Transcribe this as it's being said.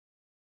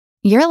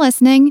You're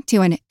listening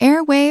to an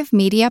Airwave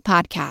Media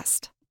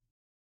Podcast.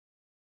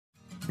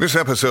 This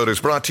episode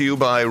is brought to you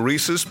by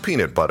Reese's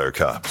Peanut Butter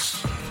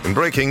Cups. In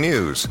breaking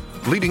news,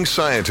 leading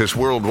scientists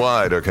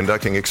worldwide are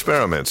conducting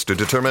experiments to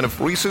determine if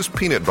Reese's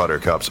Peanut Butter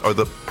Cups are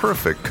the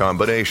perfect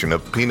combination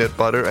of peanut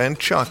butter and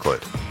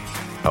chocolate.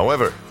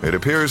 However, it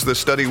appears the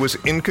study was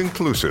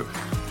inconclusive,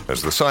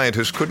 as the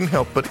scientists couldn't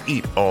help but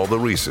eat all the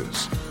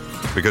Reese's.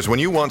 Because when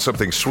you want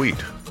something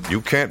sweet, you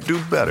can't do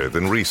better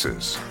than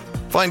Reese's.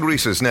 Find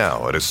Reese's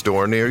now at a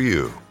store near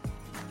you.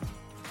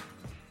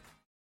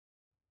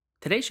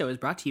 Today's show is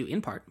brought to you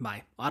in part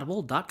by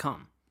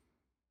Audible.com.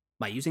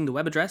 By using the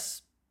web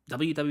address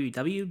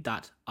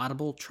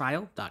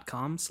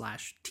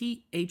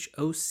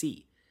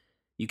www.audibletrial.com/THOC,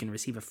 you can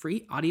receive a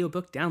free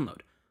audiobook download,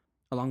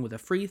 along with a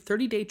free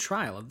 30-day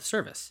trial of the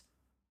service.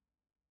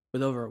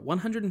 With over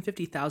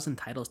 150,000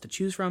 titles to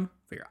choose from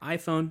for your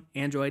iPhone,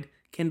 Android,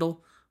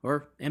 Kindle,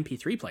 or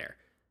MP3 player,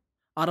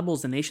 Audible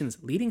is the nation's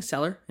leading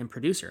seller and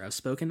producer of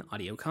spoken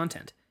audio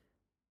content.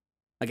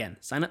 Again,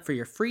 sign up for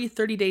your free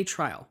 30-day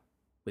trial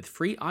with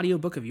free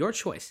audiobook of your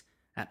choice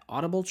at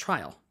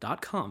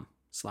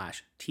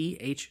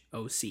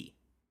audibletrial.com/THOC.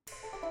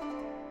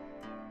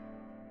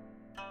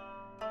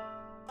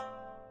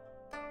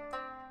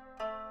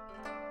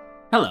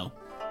 Hello,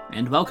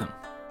 and welcome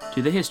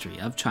to the History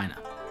of China.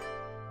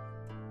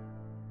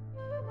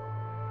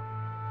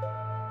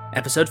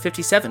 Episode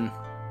 57,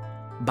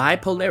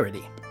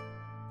 Bipolarity.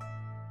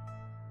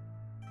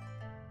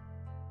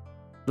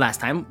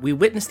 Last time, we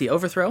witnessed the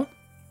overthrow,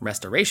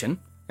 restoration,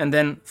 and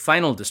then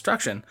final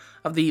destruction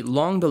of the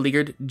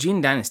long-beleaguered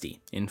Jin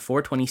dynasty in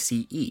 420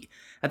 CE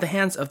at the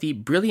hands of the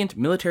brilliant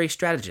military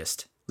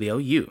strategist Liu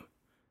Yu.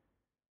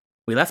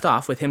 We left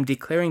off with him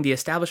declaring the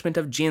establishment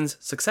of Jin's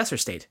successor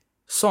state,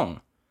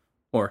 Song,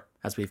 or,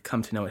 as we've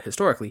come to know it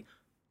historically,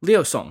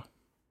 Liu Song,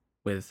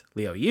 with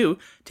Liu Yu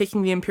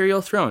taking the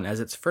imperial throne as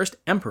its first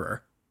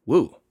emperor,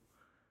 Wu.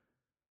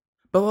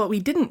 But what we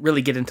didn't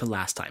really get into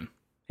last time,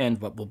 and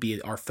what will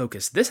be our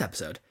focus this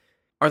episode,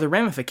 are the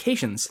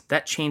ramifications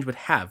that change would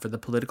have for the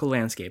political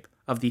landscape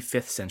of the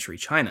 5th century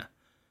China,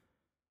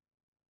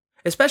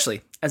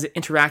 especially as it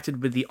interacted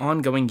with the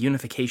ongoing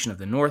unification of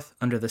the north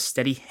under the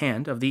steady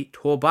hand of the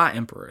Tuoba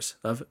emperors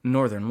of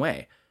Northern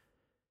Wei.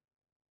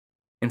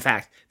 In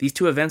fact, these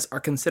two events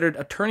are considered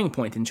a turning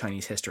point in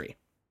Chinese history,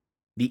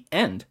 the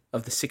end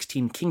of the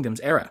 16 Kingdoms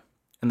era,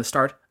 and the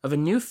start of a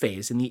new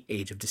phase in the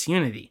Age of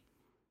Disunity,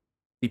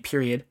 the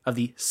period of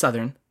the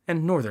Southern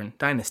and Northern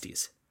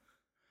dynasties.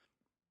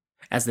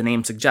 As the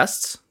name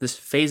suggests, this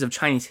phase of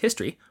Chinese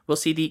history will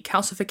see the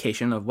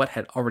calcification of what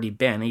had already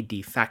been a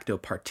de facto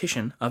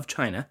partition of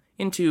China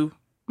into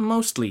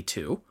mostly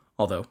two,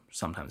 although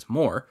sometimes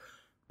more,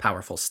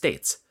 powerful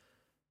states.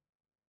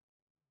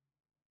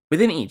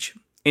 Within each,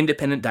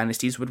 independent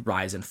dynasties would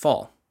rise and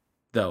fall,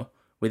 though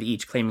with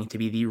each claiming to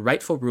be the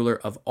rightful ruler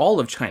of all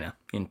of China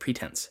in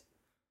pretense.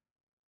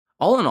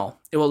 All in all,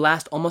 it will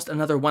last almost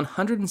another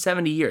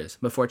 170 years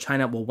before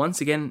China will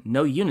once again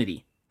know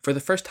unity for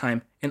the first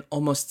time in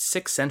almost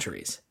 6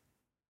 centuries.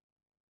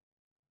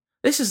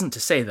 This isn't to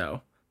say,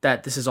 though,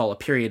 that this is all a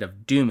period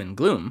of doom and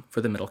gloom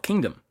for the Middle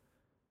Kingdom.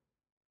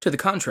 To the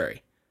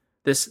contrary,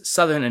 this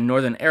southern and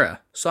northern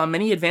era saw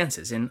many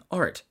advances in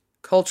art,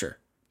 culture,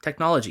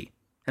 technology,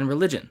 and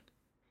religion,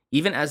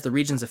 even as the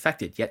regions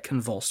affected yet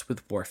convulsed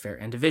with warfare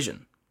and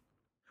division.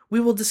 We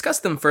will discuss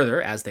them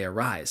further as they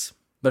arise,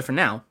 but for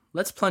now,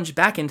 let's plunge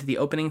back into the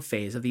opening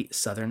phase of the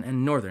Southern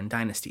and Northern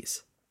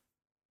dynasties.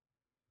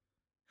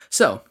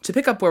 So, to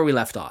pick up where we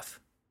left off,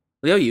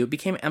 Liu Yu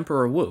became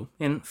Emperor Wu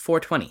in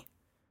 420,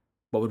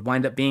 what would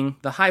wind up being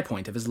the high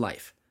point of his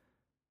life.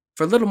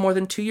 For a little more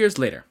than 2 years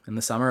later, in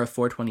the summer of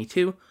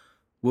 422,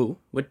 Wu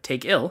would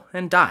take ill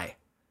and die,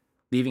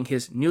 leaving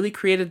his newly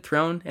created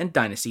throne and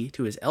dynasty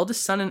to his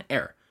eldest son and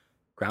heir,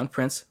 Crown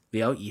Prince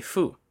Liu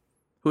Yifu,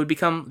 who would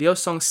become Liu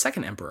Song's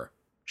second emperor,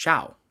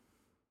 Shao.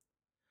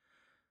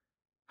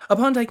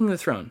 Upon taking the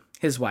throne,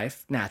 his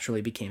wife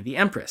naturally became the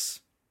empress.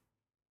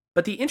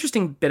 But the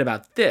interesting bit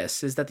about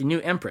this is that the new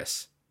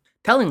empress,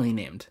 tellingly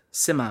named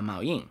Sima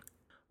Maoying,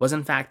 was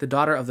in fact the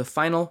daughter of the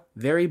final,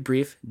 very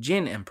brief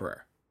Jin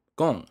emperor,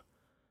 Gong.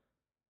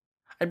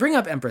 I bring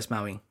up Empress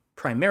Maoying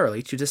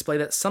primarily to display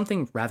that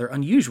something rather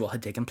unusual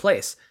had taken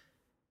place.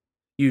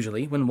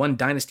 Usually, when one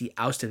dynasty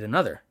ousted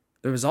another,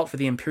 the result for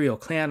the imperial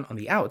clan on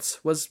the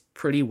outs was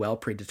pretty well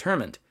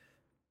predetermined: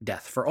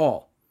 death for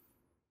all.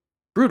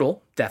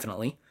 Brutal,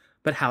 definitely,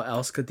 but how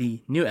else could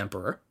the new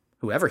emperor,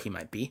 whoever he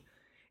might be,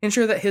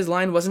 ensure that his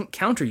line wasn't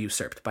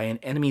counter-usurped by an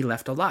enemy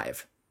left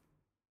alive?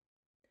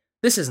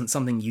 This isn't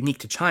something unique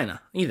to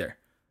China, either.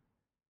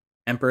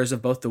 Emperors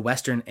of both the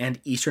Western and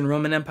Eastern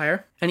Roman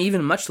Empire, and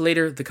even much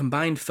later the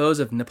combined foes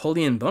of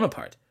Napoleon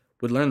Bonaparte,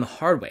 would learn the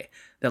hard way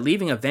that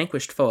leaving a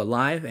vanquished foe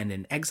alive and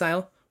in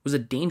exile was a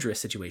dangerous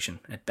situation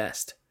at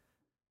best.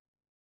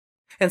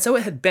 And so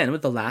it had been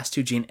with the last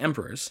two Jin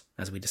emperors,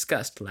 as we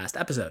discussed last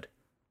episode.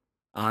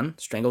 An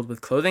strangled with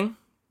clothing,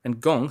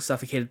 and Gong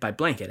suffocated by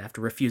blanket after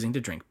refusing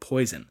to drink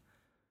poison.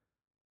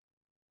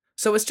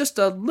 So it's just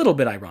a little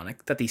bit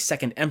ironic that the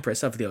second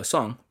empress of Liu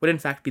would in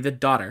fact be the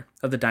daughter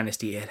of the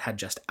dynasty it had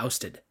just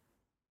ousted.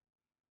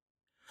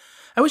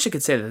 I wish I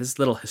could say that this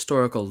little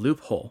historical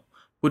loophole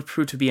would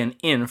prove to be an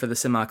in for the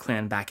Sima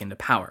clan back into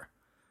power.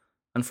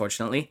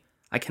 Unfortunately,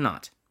 I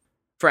cannot.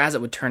 For as it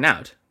would turn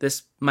out,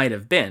 this might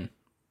have been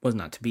was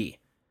not to be,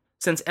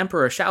 since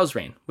Emperor Shao's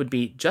reign would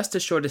be just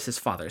as short as his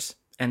father's,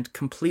 and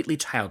completely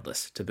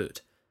childless to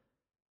boot.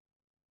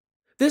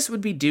 This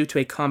would be due to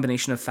a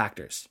combination of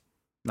factors,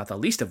 not the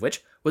least of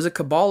which was a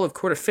cabal of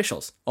court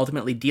officials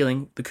ultimately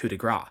dealing the coup de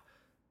grace.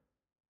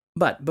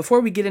 But before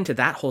we get into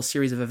that whole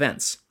series of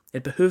events,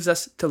 it behooves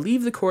us to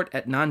leave the court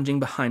at Nanjing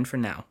behind for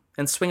now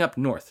and swing up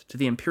north to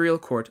the imperial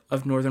court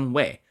of Northern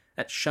Wei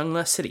at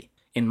Shangla City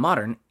in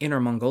modern Inner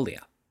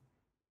Mongolia.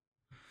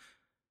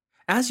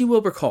 As you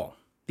will recall,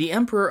 the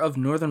emperor of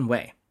Northern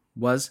Wei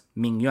was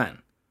Ming Yuan,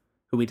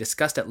 who we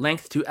discussed at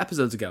length 2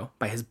 episodes ago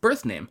by his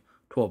birth name,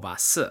 Tuoba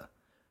Si.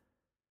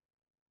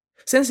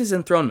 Since his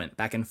enthronement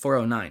back in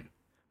 409,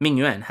 Ming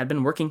Yuan had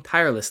been working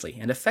tirelessly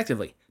and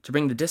effectively to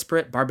bring the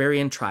disparate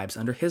barbarian tribes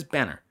under his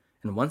banner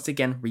and once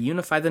again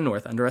reunify the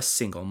north under a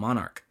single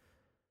monarch.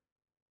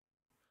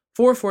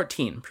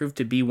 414 proved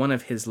to be one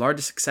of his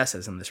largest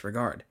successes in this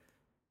regard,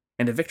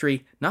 and a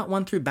victory not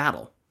won through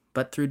battle,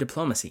 but through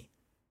diplomacy.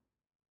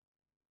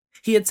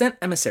 He had sent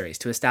emissaries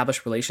to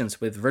establish relations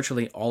with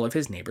virtually all of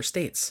his neighbor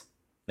states,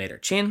 later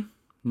Qin,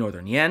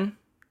 Northern Yan,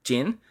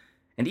 Jin,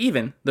 and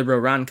even the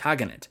Rouran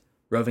Khaganate,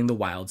 roving the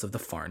wilds of the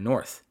far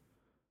north.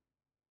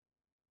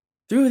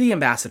 Through the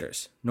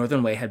ambassadors,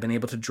 Northern Wei had been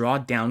able to draw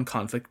down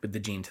conflict with the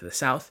Jin to the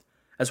south,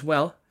 as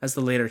well as the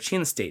later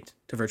Qin state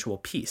to virtual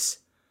peace.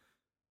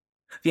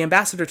 The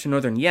ambassador to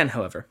Northern Yan,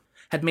 however,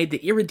 had made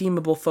the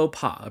irredeemable faux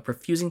pas of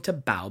refusing to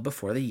bow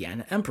before the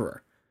Yan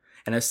emperor,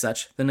 and as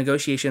such the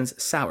negotiations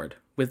soured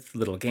with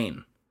little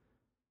gain.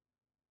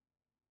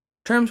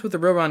 Terms with the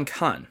Rouran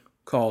Khan,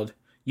 called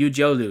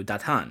Yujiolu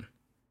Datan,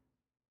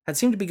 had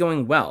seemed to be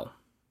going well,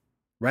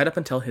 right up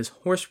until his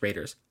horse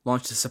raiders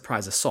launched a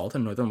surprise assault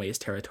on Northern Wei's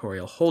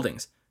territorial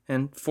holdings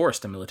and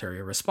forced a military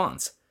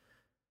response.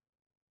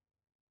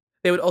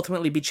 They would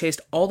ultimately be chased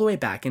all the way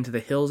back into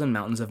the hills and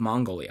mountains of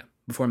Mongolia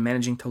before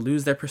managing to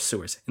lose their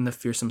pursuers in the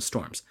fearsome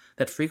storms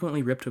that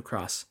frequently whipped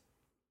across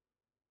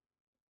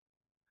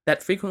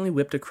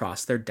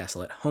their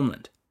desolate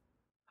homeland,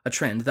 a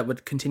trend that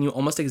would continue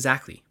almost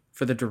exactly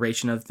for the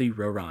duration of the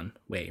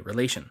Rouran-Wei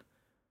relation.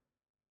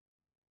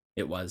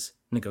 It was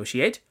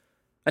negotiate,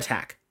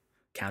 attack,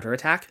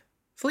 counterattack,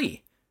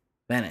 flee,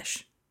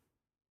 vanish.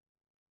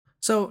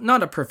 So,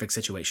 not a perfect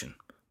situation,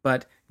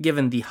 but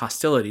given the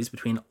hostilities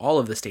between all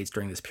of the states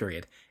during this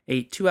period,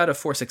 a 2 out of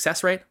 4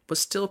 success rate was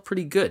still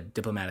pretty good,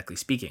 diplomatically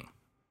speaking.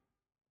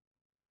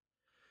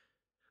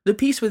 The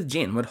peace with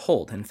Jin would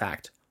hold, in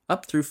fact,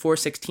 up through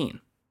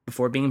 416,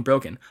 before being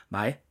broken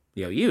by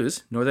Liu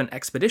Yu's northern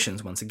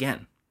expeditions once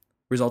again,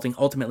 resulting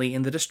ultimately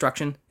in the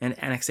destruction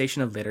and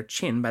annexation of later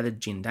Qin by the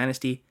Jin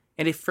dynasty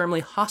and a firmly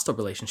hostile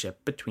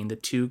relationship between the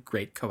 2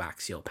 great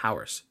coaxial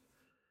powers.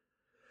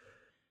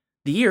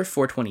 The year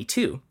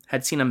 422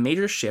 had seen a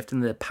major shift in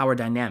the power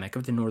dynamic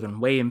of the Northern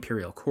Wei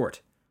imperial court.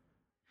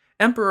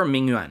 Emperor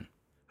Mingyuan,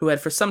 who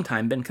had for some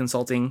time been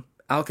consulting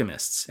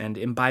alchemists and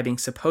imbibing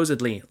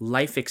supposedly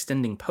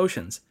life-extending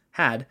potions,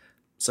 had,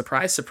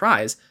 surprise,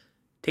 surprise,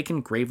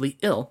 taken gravely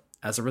ill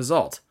as a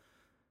result.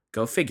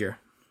 Go figure.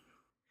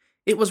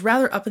 It was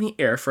rather up in the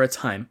air for a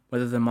time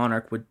whether the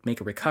monarch would make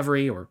a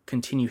recovery or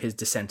continue his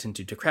descent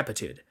into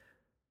decrepitude.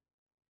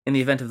 In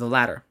the event of the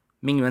latter,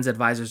 Mingyuan's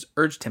advisors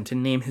urged him to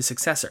name his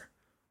successor,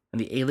 and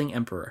the ailing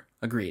emperor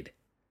agreed.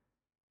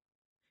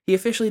 He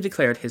officially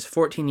declared his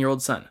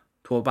 14-year-old son,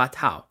 Tuoba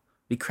Tao,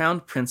 the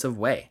crowned prince of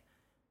Wei.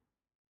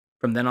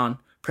 From then on,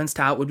 Prince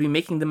Tao would be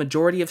making the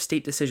majority of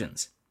state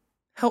decisions,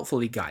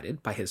 helpfully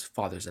guided by his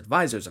father's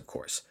advisors, of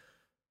course,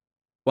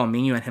 while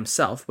Mingyuan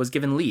himself was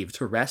given leave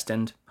to rest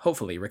and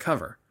hopefully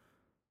recover,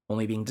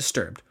 only being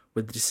disturbed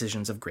with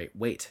decisions of great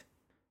weight.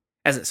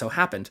 As it so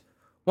happened,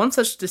 one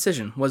such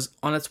decision was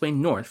on its way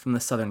north from the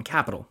southern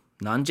capital,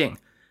 Nanjing,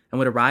 and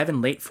would arrive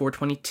in late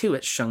 422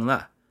 at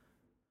Shangla.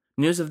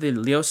 News of the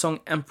Liu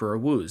Emperor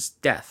Wu's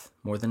death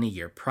more than a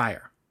year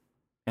prior,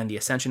 and the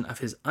ascension of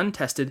his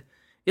untested,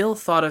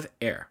 ill-thought-of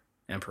heir,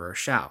 Emperor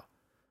Shao.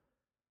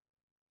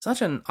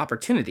 Such an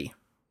opportunity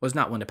was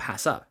not one to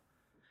pass up,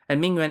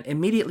 and Mingyuan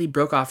immediately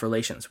broke off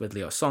relations with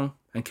Liu Song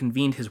and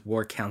convened his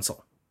war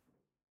council.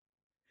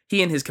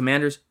 He and his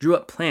commanders drew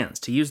up plans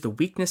to use the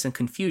weakness and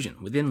confusion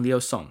within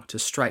Liu Song to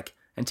strike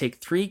and take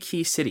 3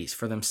 key cities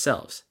for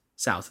themselves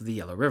south of the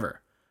Yellow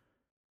River,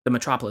 the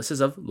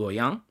metropolises of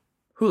Luoyang,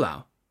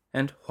 Hulao,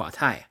 and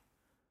Huatai.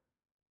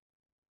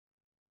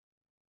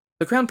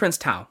 The Crown Prince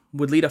Tao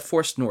would lead a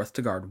force north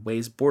to guard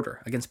Wei's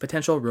border against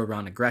potential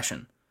Rouran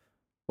aggression,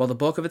 while the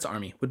bulk of its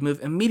army would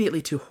move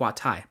immediately to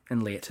Huatai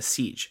and lay it to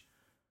siege.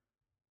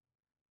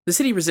 The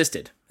city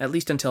resisted, at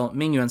least until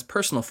Mingyuan's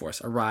personal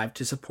force arrived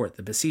to support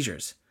the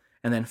besiegers,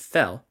 and then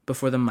fell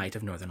before the might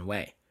of Northern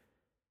Wei.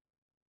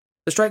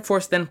 The strike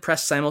force then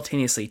pressed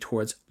simultaneously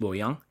towards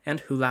Luoyang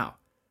and Hulao,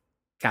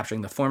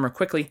 capturing the former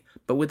quickly,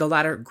 but with the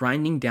latter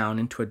grinding down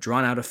into a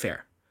drawn-out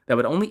affair that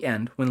would only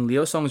end when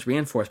Liu Song's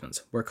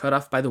reinforcements were cut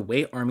off by the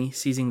Wei army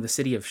seizing the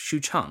city of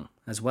Xuchang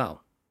as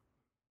well.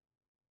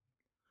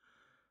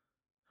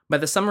 By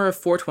the summer of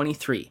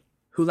 423,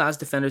 Hu Lao's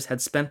defenders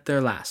had spent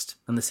their last,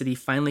 and the city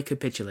finally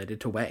capitulated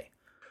to Wei,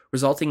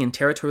 resulting in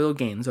territorial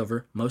gains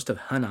over most of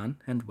Henan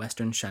and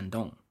western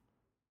Shandong.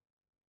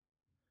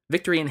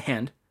 Victory in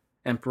hand,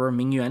 Emperor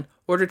Mingyuan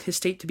ordered his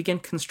state to begin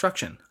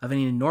construction of an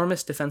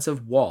enormous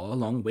defensive wall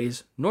along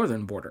Wei's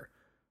northern border,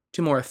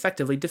 to more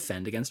effectively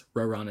defend against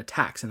Rouran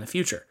attacks in the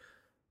future,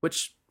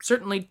 which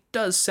certainly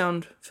does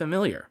sound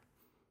familiar.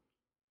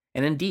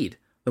 And indeed,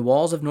 the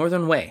walls of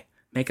northern Wei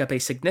make up a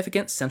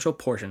significant central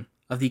portion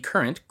of the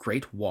current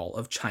Great Wall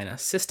of China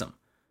system.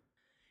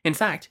 In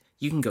fact,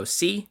 you can go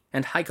see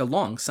and hike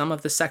along some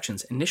of the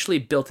sections initially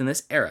built in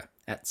this era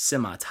at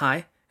Sima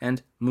Tai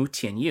and Mu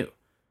Tianyu,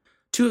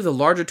 two of the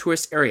larger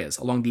tourist areas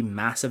along the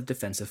massive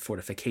defensive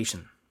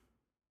fortification.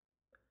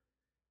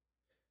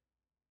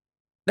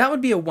 That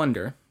would be a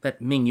wonder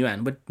that Ming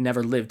Yuan would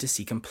never live to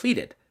see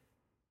completed,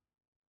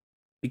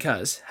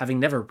 because, having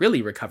never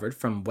really recovered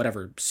from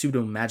whatever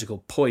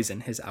pseudo-magical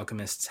poison his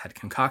alchemists had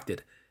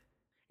concocted,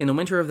 in the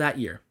winter of that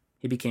year,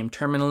 he became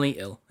terminally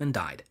ill and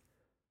died,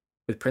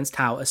 with Prince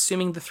Tao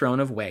assuming the throne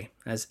of Wei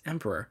as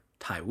Emperor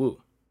Taiwu.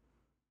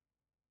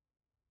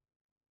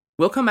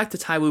 We'll come back to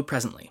Taiwu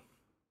presently,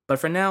 but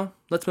for now,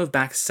 let's move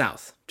back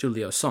south to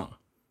Liaosong,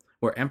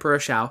 where Emperor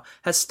Shao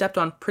has stepped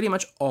on pretty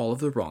much all of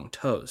the wrong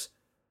toes.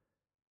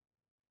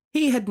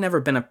 He had never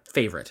been a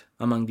favorite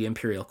among the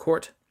imperial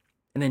court,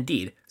 and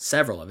indeed,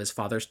 several of his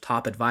father's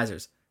top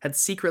advisors had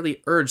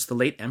secretly urged the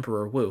late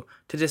Emperor Wu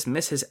to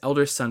dismiss his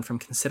elder son from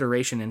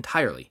consideration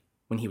entirely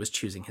when he was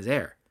choosing his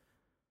heir.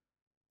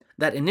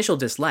 That initial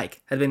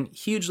dislike had been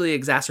hugely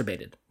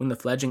exacerbated when the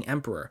fledgling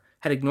emperor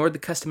had ignored the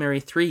customary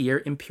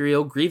 3-year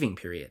imperial grieving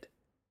period,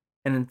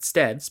 and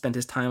instead spent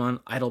his time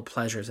on idle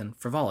pleasures and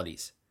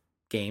frivolities,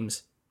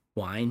 games,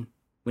 wine,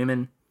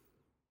 women,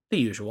 the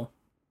usual.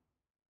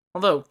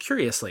 Although,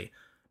 curiously,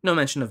 no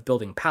mention of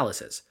building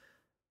palaces.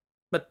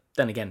 But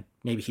then again,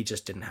 maybe he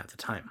just didn't have the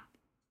time.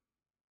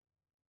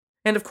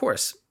 And of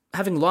course,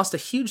 having lost a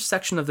huge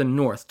section of the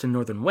north to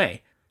northern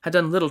Wei had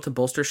done little to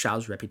bolster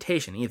Shao's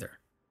reputation either.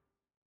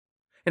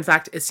 In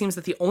fact, it seems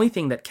that the only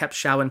thing that kept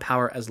Shao in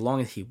power as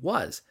long as he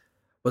was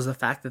the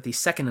fact that the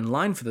second in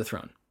line for the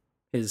throne,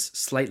 his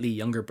slightly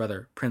younger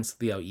brother Prince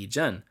Liao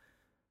Yizhen,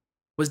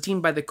 was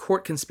deemed by the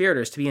court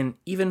conspirators to be an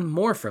even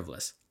more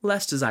frivolous,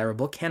 less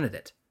desirable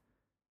candidate.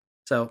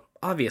 So,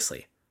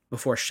 obviously,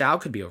 before Shao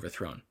could be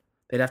overthrown,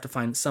 they'd have to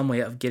find some way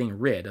of getting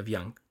rid of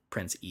young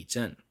Prince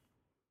Yizhen.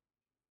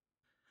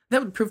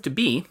 That would prove to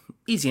be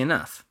easy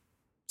enough,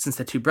 since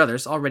the two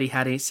brothers already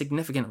had a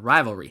significant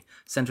rivalry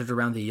centered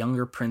around the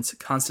younger prince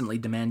constantly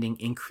demanding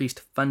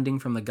increased funding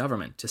from the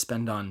government to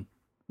spend on,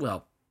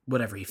 well,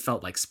 whatever he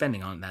felt like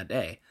spending on that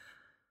day.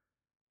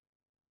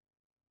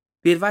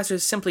 The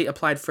advisors simply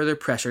applied further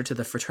pressure to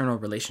the fraternal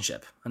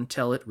relationship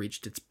until it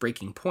reached its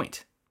breaking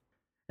point,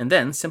 and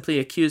then simply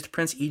accused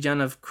Prince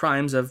Yizhen of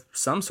crimes of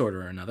some sort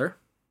or another,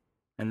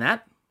 and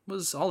that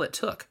was all it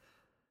took.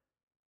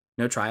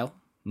 No trial,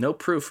 no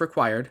proof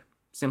required,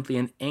 simply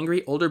an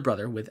angry older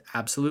brother with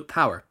absolute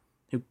power,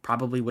 who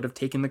probably would have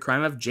taken the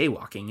crime of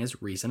jaywalking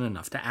as reason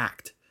enough to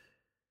act.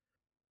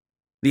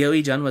 Liao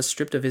Yizhen was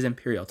stripped of his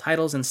imperial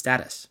titles and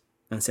status,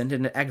 and sent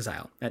into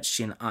exile at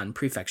Xin'an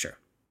Prefecture,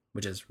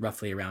 which is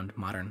roughly around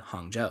modern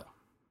Hangzhou.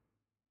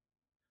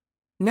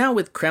 Now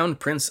with Crown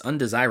Prince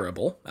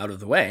Undesirable out of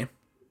the way,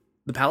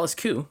 the palace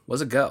coup was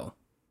a go.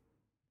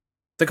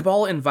 The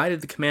cabal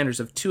invited the commanders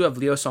of two of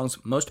Liaosong's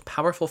most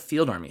powerful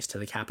field armies to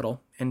the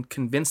capital and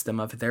convinced them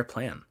of their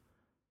plan.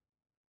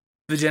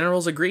 The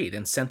generals agreed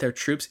and sent their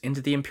troops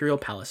into the imperial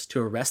palace to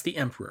arrest the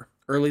emperor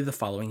early the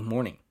following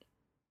morning.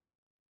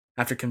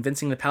 After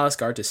convincing the palace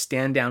guard to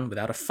stand down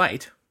without a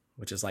fight,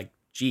 which is like,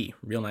 gee,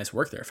 real nice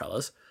work there,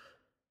 fellas,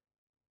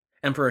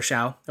 Emperor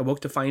Shao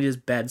awoke to find his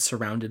bed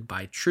surrounded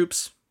by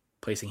troops,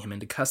 placing him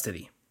into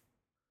custody.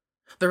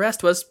 The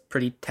rest was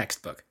pretty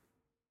textbook.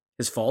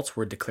 His faults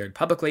were declared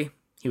publicly,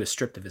 he was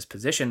stripped of his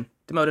position,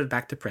 demoted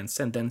back to prince,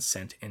 and then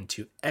sent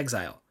into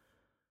exile.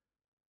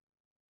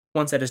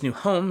 Once at his new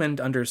home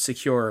and under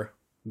secure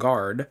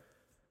guard,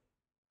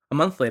 a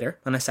month later,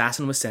 an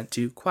assassin was sent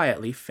to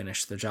quietly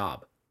finish the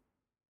job.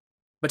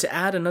 But to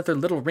add another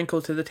little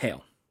wrinkle to the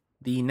tale,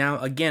 the now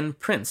again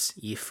Prince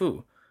Yi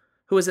Fu,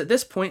 who was at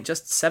this point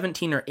just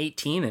 17 or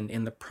 18 and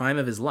in the prime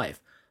of his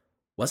life,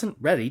 wasn't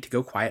ready to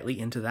go quietly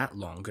into that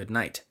long good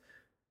night.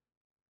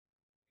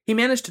 He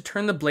managed to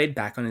turn the blade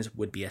back on his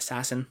would-be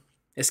assassin,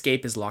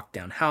 escape his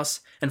locked-down house,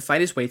 and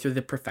fight his way through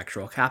the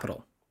prefectural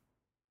capital.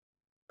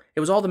 It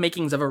was all the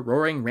makings of a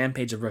roaring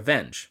rampage of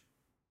revenge,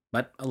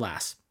 but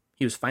alas,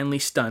 he was finally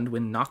stunned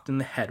when knocked in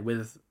the head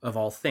with, of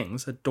all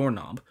things, a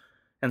doorknob,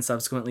 and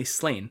subsequently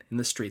slain in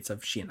the streets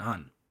of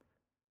Xin'an.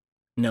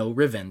 No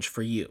revenge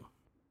for you.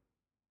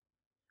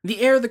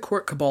 The heir the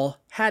court cabal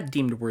had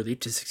deemed worthy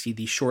to succeed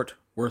the short,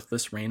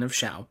 worthless reign of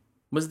Shao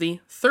was the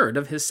third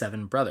of his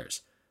 7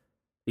 brothers,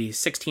 the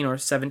 16 or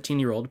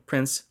 17-year-old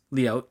Prince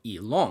Liu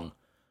Yilong.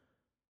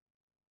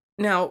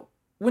 Now,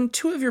 when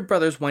two of your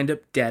brothers wind up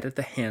dead at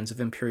the hands of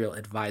imperial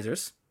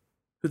advisors,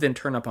 who then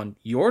turn up on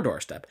your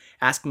doorstep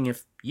asking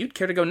if you'd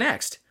care to go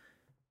next,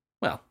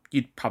 well,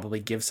 you'd probably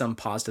give some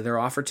pause to their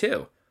offer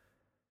too.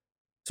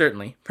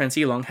 Certainly, Prince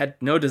Yilong had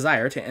no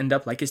desire to end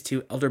up like his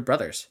two elder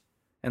brothers,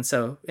 and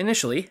so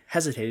initially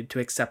hesitated to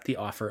accept the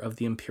offer of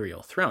the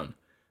imperial throne.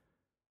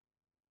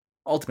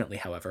 Ultimately,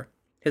 however,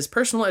 his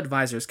personal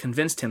advisors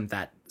convinced him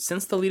that,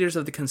 since the leaders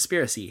of the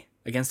conspiracy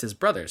against his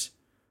brothers,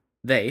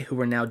 they, who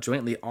were now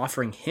jointly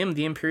offering him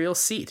the imperial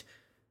seat,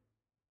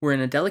 were in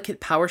a delicate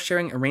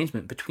power-sharing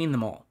arrangement between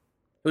them all,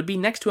 it would be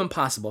next to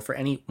impossible for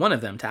any one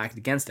of them to act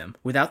against him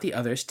without the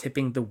others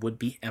tipping the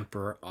would-be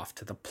emperor off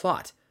to the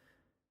plot.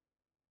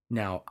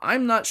 Now,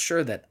 I'm not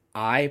sure that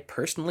I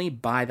personally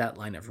buy that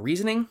line of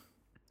reasoning.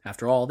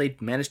 After all,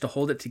 they'd managed to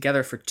hold it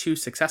together for 2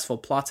 successful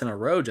plots in a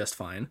row just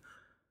fine.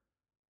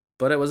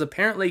 But it was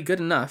apparently good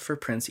enough for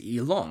Prince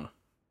Yilong,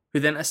 who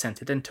then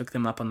assented and took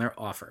them up on their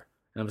offer,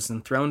 and was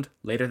enthroned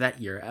later that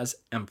year as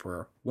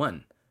Emperor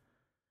Wen.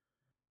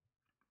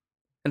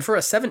 And for a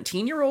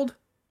 17-year-old,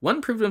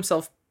 Wen proved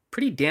himself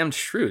pretty damned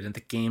shrewd in the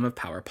game of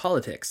power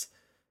politics.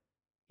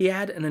 He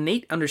had an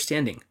innate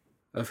understanding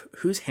of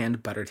whose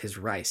hand buttered his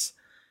rice,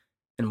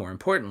 and more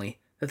importantly,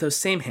 that those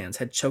same hands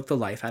had choked the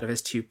life out of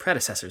his 2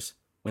 predecessors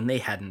when they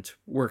hadn't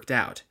worked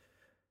out.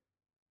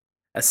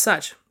 As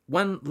such,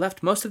 Wen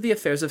left most of the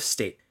affairs of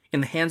state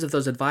in the hands of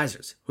those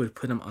advisors who had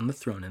put him on the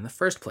throne in the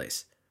first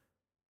place.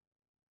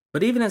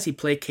 But even as he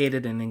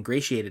placated and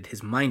ingratiated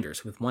his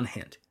minders with one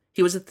hand,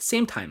 he was at the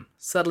same time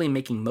subtly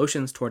making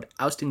motions toward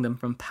ousting them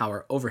from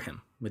power over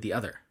him with the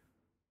other.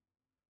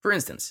 For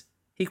instance,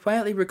 he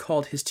quietly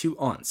recalled his 2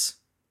 aunts,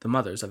 the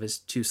mothers of his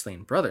 2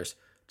 slain brothers,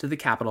 to the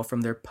capital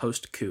from their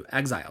post-coup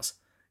exiles,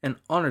 and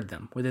honored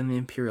them within the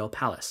imperial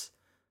palace.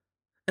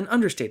 An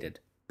understated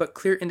but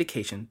clear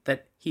indication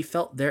that he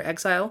felt their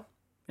exile,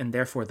 and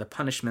therefore the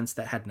punishments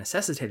that had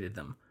necessitated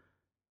them,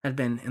 had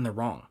been in the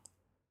wrong.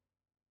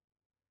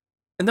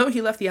 And though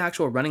he left the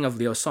actual running of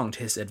Liu-song to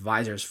his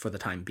advisors for the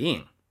time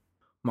being,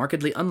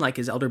 markedly unlike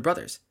his elder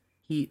brothers,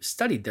 he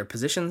studied their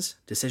positions,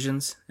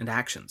 decisions, and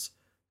actions,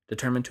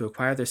 determined to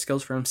acquire their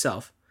skills for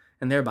himself,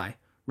 and thereby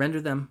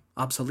render them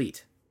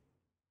obsolete.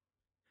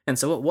 And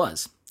so it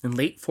was, in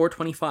late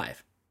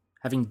 425,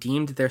 having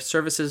deemed their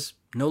services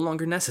no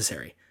longer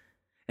necessary,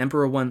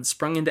 Emperor Wen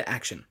sprung into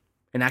action,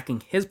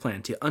 enacting his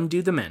plan to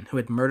undo the men who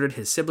had murdered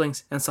his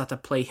siblings and sought to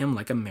play him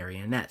like a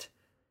marionette.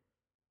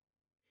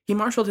 He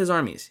marshaled his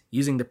armies,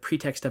 using the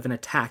pretext of an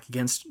attack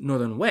against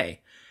Northern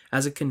Wei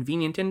as a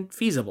convenient and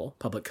feasible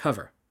public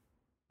cover,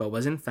 but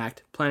was in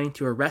fact planning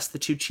to arrest the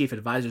 2 chief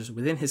advisors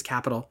within his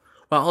capital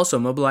while also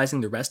mobilizing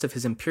the rest of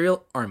his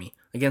imperial army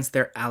against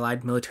their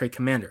allied military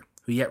commander,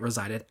 who yet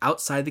resided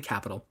outside the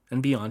capital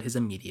and beyond his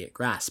immediate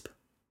grasp.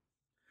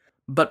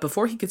 But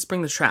before he could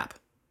spring the trap,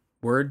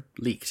 word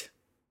leaked.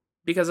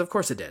 Because of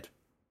course it did.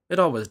 It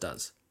always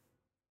does.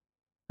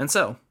 And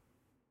so,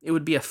 it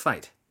would be a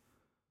fight.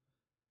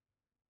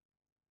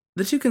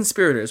 The 2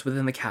 conspirators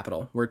within the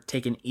capital were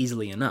taken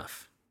easily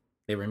enough.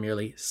 They were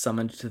merely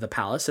summoned to the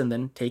palace and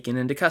then taken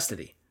into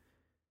custody.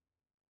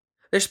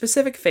 Their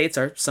specific fates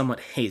are somewhat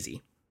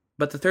hazy,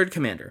 but the 3rd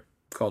commander,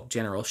 called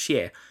General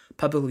Xie,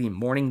 publicly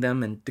mourning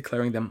them and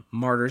declaring them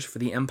martyrs for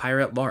the empire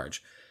at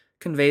large,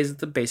 conveys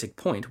the basic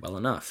point well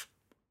enough.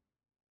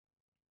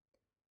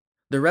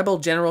 The rebel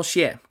General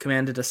Xie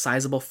commanded a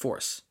sizable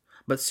force,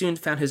 but soon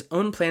found his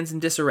own plans in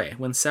disarray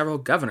when several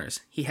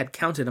governors he had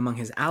counted among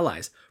his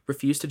allies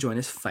refused to join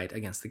his fight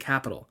against the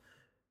capital.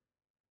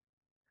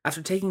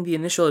 After taking the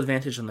initial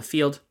advantage on the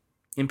field,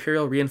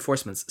 imperial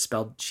reinforcements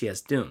spelled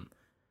Xie's doom,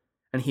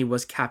 and he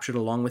was captured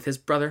along with his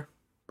brother,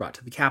 brought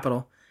to the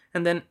capital,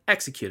 and then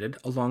executed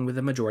along with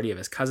the majority of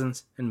his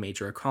cousins and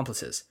major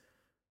accomplices.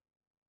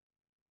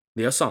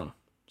 Liu-song,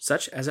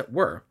 such as it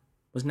were,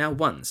 was now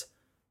Wen's,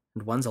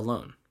 and Wen's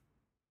alone.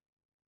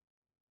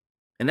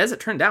 And as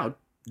it turned out,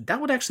 that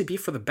would actually be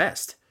for the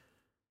best.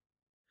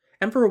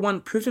 Emperor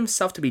Wen proved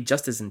himself to be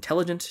just as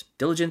intelligent,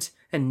 diligent,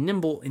 and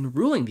nimble in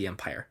ruling the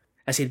empire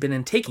as he had been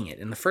in taking it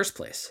in the first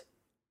place.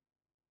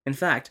 In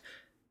fact,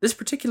 this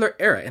particular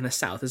era in the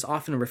south is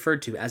often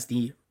referred to as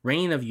the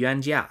Reign of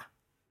Yuanjia,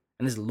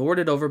 and is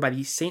lorded over by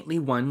the saintly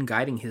one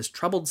guiding his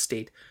troubled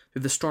state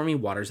through the stormy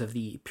waters of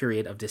the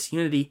period of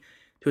disunity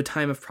to a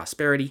time of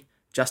prosperity,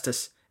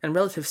 justice, and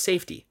relative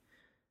safety,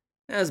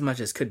 as much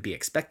as could be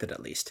expected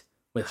at least,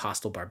 with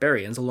hostile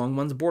barbarians along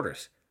one's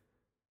borders.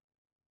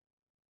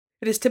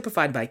 It is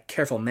typified by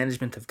careful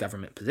management of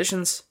government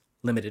positions,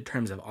 limited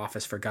terms of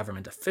office for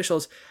government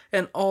officials,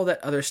 and all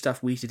that other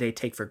stuff we today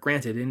take for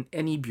granted in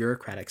any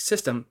bureaucratic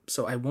system,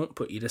 so I won't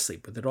put you to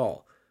sleep with it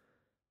all.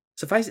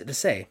 Suffice it to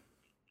say,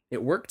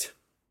 it worked.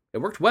 It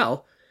worked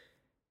well,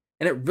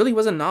 and it really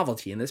was a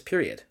novelty in this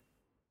period.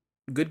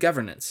 Good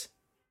governance,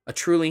 a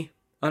truly,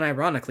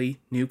 unironically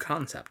new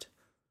concept.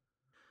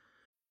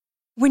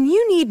 When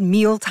you need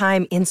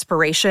mealtime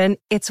inspiration,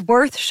 it's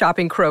worth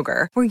shopping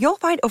Kroger, where you'll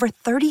find over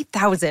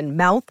 30,000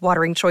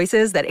 mouth-watering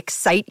choices that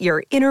excite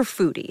your inner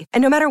foodie.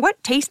 And no matter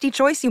what tasty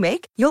choice you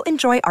make, you'll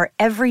enjoy our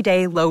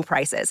everyday low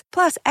prices,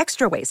 plus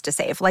extra ways to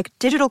save, like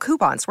digital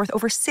coupons worth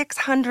over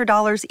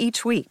 $600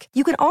 each week.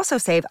 You can also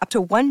save up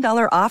to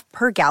 $1 off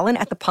per gallon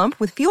at the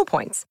pump with fuel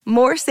points.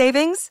 More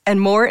savings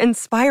and more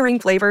inspiring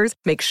flavors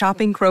make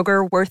shopping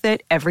Kroger worth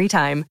it every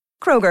time.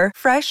 Kroger,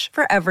 fresh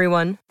for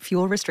everyone.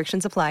 Fuel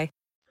restrictions apply.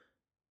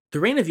 The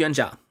reign of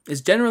Yuanzhao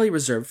is generally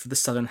reserved for the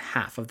southern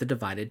half of the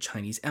divided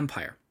Chinese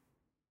Empire.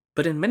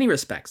 But in many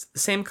respects, the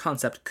same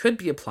concept could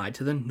be applied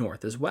to the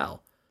north as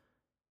well.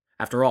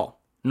 After all,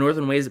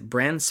 Northern Wei's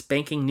brand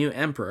spanking new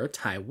emperor,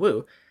 Tai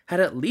Wu, had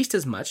at least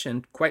as much,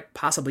 and quite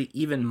possibly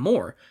even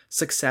more,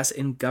 success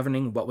in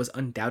governing what was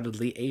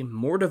undoubtedly a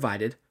more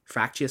divided,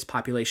 fractious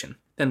population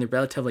than the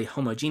relatively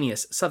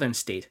homogeneous southern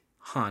state,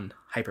 Han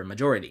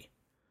hypermajority.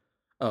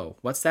 Oh,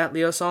 what's that,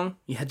 Liu Song?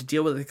 You had to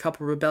deal with a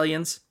couple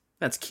rebellions?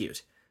 That's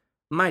cute.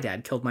 My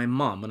dad killed my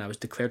mom when I was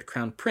declared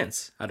crown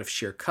prince out of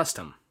sheer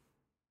custom.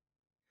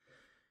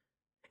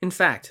 In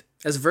fact,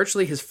 as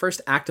virtually his first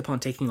act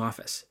upon taking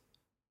office,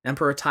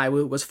 Emperor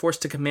Taiwu was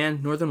forced to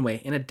command Northern Wei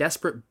in a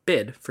desperate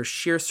bid for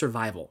sheer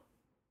survival.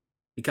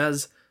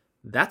 Because,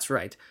 that's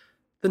right,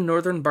 the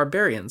northern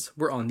barbarians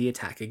were on the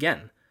attack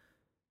again.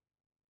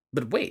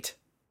 But wait,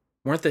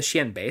 weren't the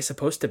Xianbei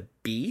supposed to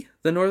be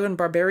the northern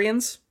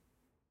barbarians?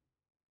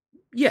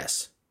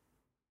 Yes.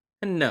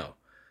 And no.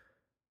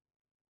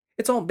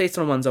 It's all based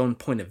on one's own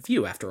point of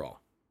view, after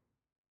all.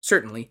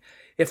 Certainly,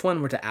 if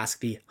one were to ask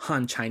the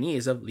Han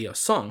Chinese of Liu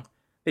Song,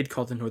 they'd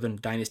call the northern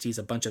dynasties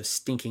a bunch of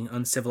stinking,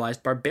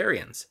 uncivilized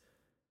barbarians.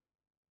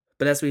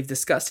 But as we've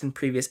discussed in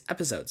previous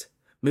episodes,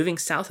 moving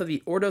south of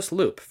the Ordos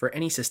Loop for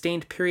any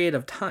sustained period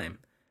of time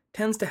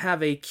tends to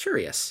have a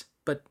curious,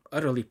 but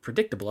utterly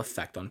predictable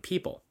effect on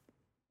people.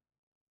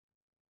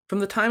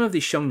 From the time of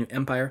the Xiongnu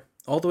Empire,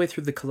 all the way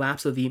through the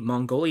collapse of the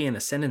Mongolian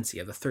ascendancy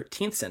of the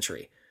 13th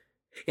century,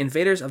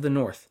 invaders of the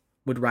north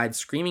would ride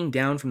screaming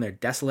down from their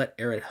desolate,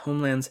 arid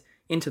homelands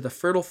into the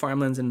fertile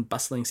farmlands and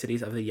bustling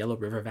cities of the Yellow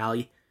River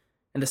Valley,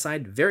 and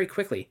decide very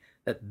quickly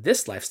that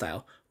this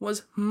lifestyle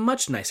was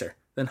much nicer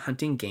than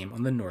hunting game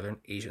on the northern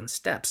Asian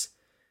steppes.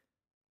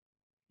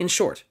 In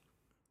short,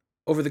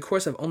 over the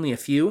course of only a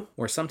few,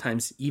 or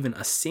sometimes even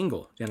a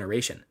single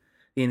generation,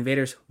 the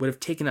invaders would have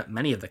taken up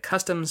many of the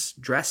customs,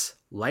 dress,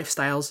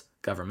 lifestyles,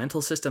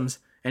 governmental systems,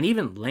 and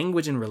even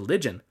language and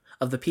religion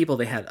of the people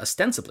they had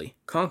ostensibly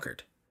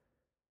conquered.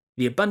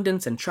 The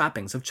abundance and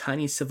trappings of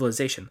Chinese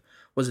civilization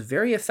was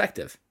very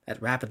effective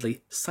at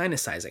rapidly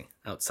sinicizing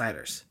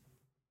outsiders.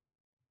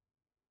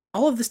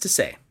 All of this to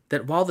say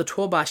that while the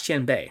Tuoba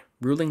Xianbei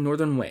ruling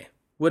Northern Wei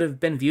would have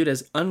been viewed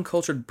as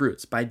uncultured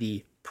brutes by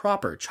the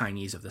proper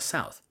Chinese of the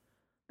south,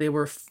 they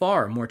were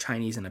far more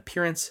Chinese in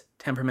appearance,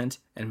 temperament,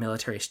 and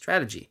military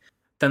strategy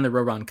than the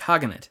Rouran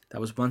Khaganate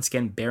that was once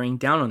again bearing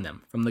down on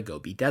them from the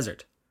Gobi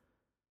Desert.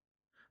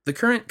 The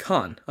current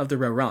Khan of the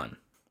Rouran,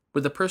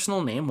 with the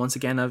personal name once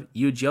again of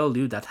Yujiu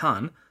Liu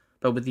Datan,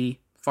 but with the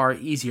far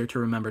easier to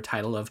remember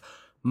title of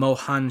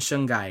Mohan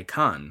Shungai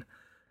Khan,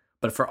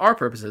 but for our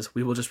purposes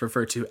we will just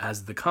refer to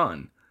as the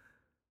Khan,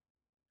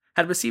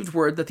 had received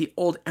word that the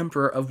old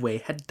emperor of Wei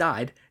had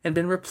died and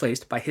been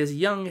replaced by his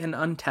young and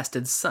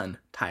untested son,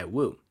 Tai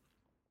Wu.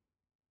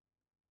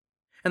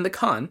 And the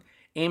Khan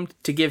aimed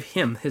to give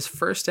him his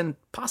first and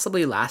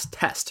possibly last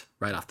test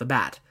right off the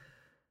bat.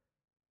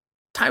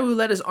 Tai Wu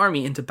led his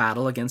army into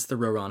battle against the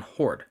Rouran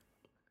horde,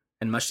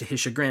 and much to his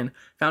chagrin,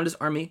 found his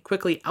army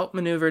quickly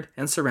outmaneuvered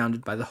and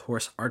surrounded by the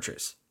horse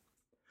archers.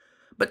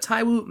 But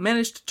Tai Wu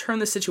managed to turn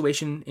the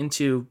situation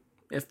into,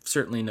 if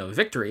certainly no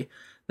victory,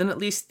 then at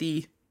least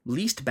the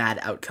least bad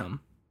outcome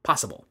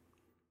possible.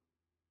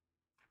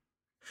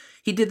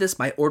 He did this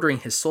by ordering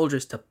his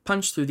soldiers to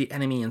punch through the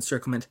enemy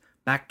encirclement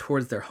back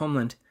towards their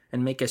homeland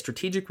and make a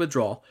strategic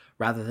withdrawal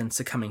rather than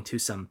succumbing to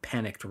some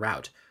panicked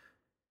rout.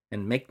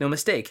 And make no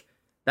mistake,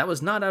 that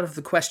was not out of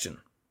the question.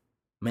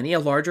 Many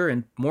a larger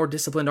and more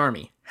disciplined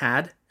army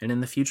had, and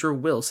in the future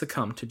will,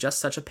 succumb to just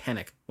such a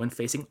panic when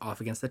facing off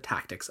against the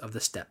tactics of the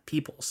steppe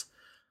peoples,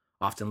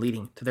 often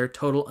leading to their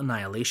total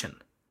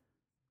annihilation.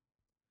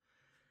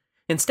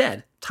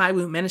 Instead, Tai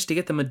Wu managed to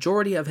get the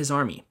majority of his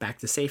army back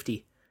to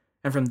safety,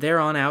 and from there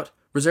on out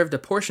reserved a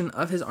portion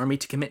of his army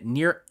to commit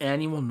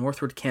near-annual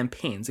northward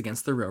campaigns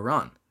against the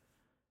Rouran.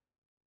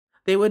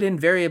 They would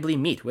invariably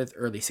meet with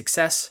early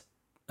success,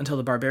 until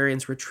the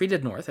barbarians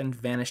retreated north and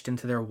vanished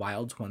into their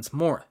wilds once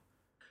more.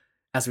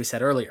 As we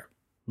said earlier,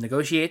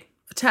 negotiate,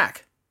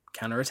 attack,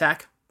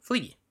 counterattack,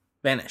 flee,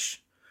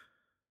 vanish.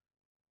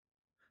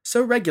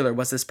 So regular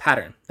was this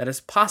pattern that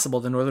it's possible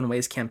the Northern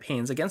Wei's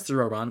campaigns against the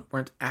Rouran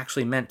weren't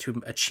actually meant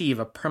to achieve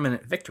a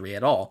permanent victory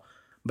at all,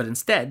 but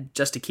instead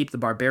just to keep the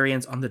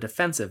barbarians on the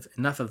defensive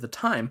enough of the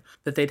time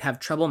that they'd have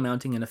trouble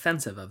mounting an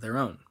offensive of their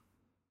own.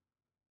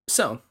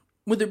 So,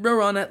 with the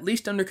Rouran at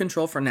least under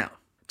control for now,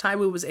 Tai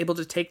Wu was able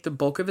to take the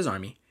bulk of his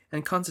army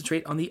and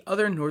concentrate on the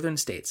other northern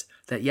states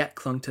that yet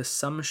clung to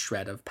some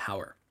shred of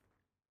power.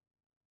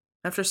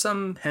 After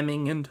some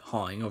hemming and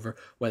hawing over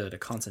whether to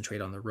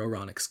concentrate on the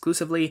Rouran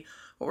exclusively,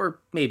 or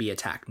maybe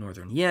attack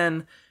northern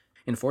Yan,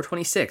 in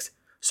 426,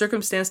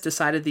 circumstance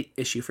decided the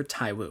issue for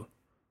Taiwu,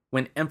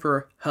 when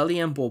Emperor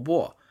Helian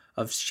Bobo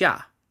of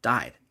Xia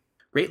died,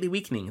 greatly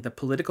weakening the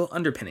political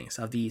underpinnings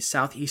of the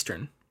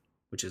southeastern,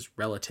 which is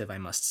relative, I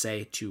must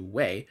say, to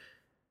Wei,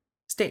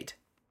 state.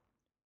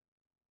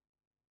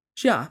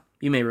 Xia,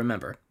 you may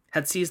remember,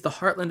 had seized the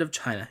heartland of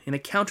China in a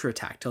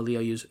counterattack to Liu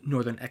Yu's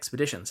northern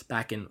expeditions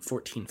back in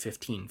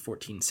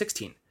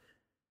 1415-1416.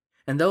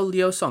 And though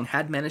Liu Song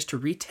had managed to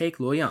retake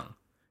Luoyang,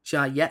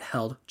 Xia yet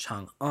held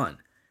Chang'an,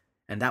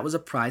 and that was a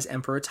prize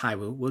Emperor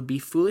Taiwu would be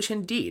foolish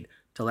indeed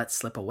to let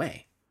slip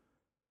away.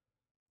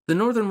 The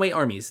northern Wei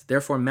armies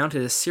therefore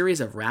mounted a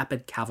series of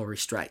rapid cavalry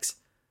strikes.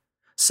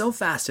 So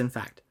fast, in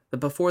fact, that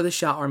before the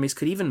Xia armies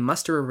could even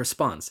muster a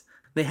response,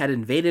 they had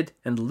invaded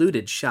and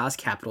looted Xia's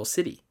capital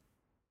city.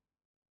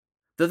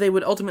 Though they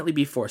would ultimately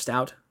be forced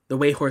out, the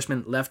Wei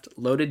horsemen left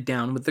loaded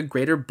down with the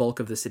greater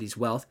bulk of the city's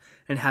wealth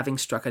and having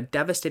struck a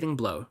devastating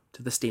blow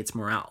to the state's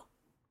morale.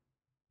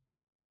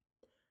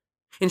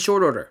 In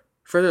short order,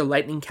 further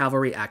lightning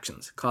cavalry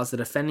actions caused the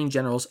defending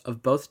generals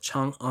of both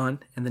Chang'an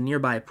and the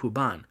nearby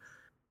Puban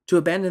to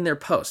abandon their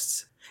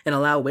posts and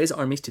allow Wei's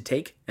armies to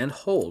take and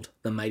hold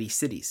the mighty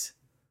cities.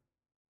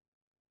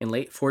 In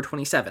late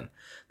 427,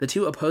 the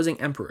two opposing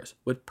emperors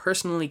would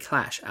personally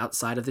clash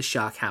outside of the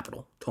Xia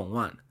capital,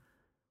 Tongwan,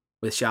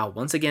 with Xia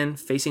once again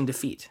facing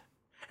defeat,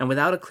 and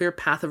without a clear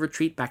path of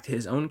retreat back to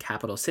his own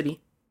capital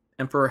city,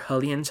 Emperor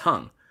Helian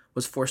Cheng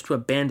was forced to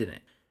abandon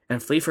it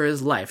and flee for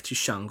his life to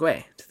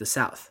Shanggui to the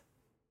south.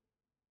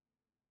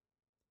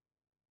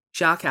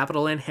 Xia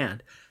capital in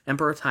hand,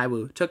 Emperor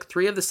Taiwu took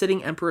 3 of the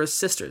sitting emperor's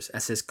sisters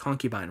as his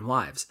concubine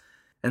wives,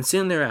 and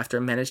soon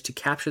thereafter managed to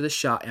capture the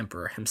Xia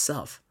emperor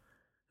himself,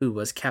 who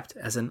was kept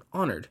as an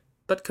honored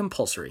but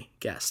compulsory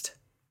guest.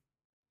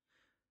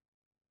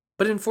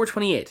 But in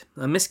 428,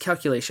 a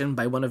miscalculation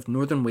by one of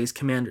Northern Wei's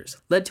commanders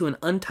led to an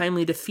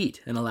untimely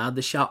defeat and allowed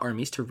the Xia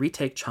armies to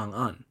retake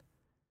Chang'an.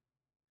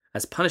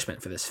 As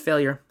punishment for this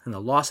failure and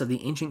the loss of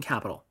the ancient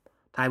capital,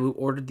 Taiwu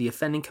ordered the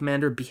offending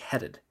commander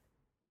beheaded.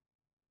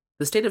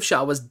 The state of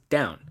Xia was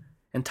down,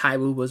 and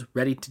Taiwu was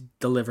ready to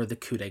deliver the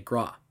coup de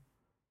grace.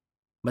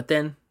 But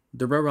then,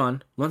 the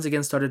Rouran once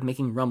again started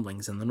making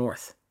rumblings in the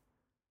north.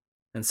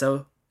 And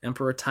so,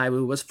 Emperor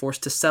Taiwu was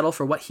forced to settle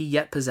for what he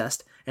yet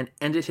possessed and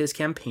ended his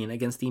campaign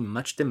against the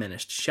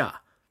much-diminished Xia.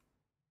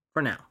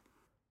 For now.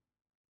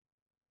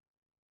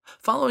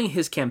 Following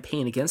his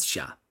campaign against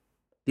Xia,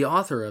 the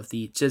author of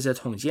the Zhizi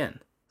Tongjian,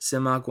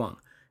 Sima Guang,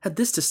 had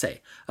this to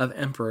say of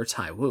Emperor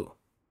Taiwu.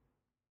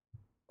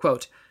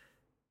 Quote,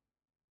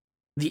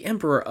 "The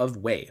Emperor of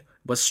Wei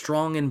was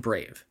strong and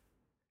brave,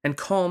 and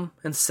calm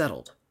and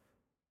settled.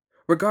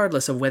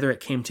 Regardless of whether it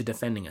came to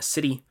defending a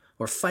city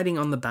or fighting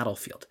on the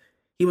battlefield,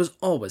 he was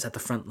always at the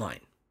front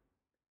line.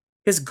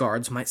 His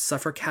guards might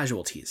suffer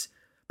casualties,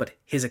 but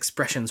his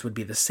expressions would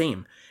be the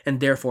same, and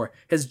therefore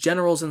his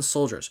generals and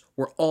soldiers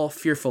were all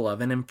fearful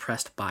of and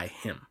impressed by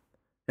him,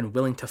 and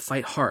willing to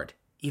fight hard,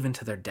 even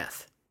to their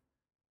death.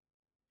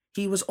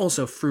 He was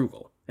also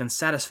frugal, and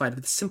satisfied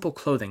with simple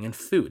clothing and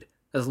food,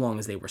 as long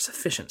as they were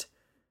sufficient.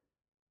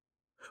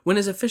 When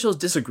his officials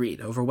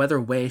disagreed over whether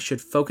Wei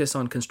should focus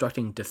on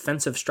constructing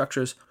defensive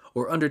structures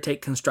or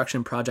undertake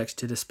construction projects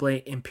to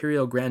display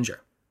imperial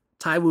grandeur,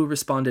 Taiwu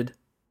responded,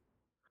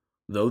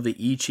 'Though the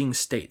I Ching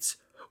states,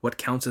 what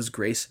counts as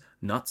grace,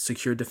 not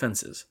secure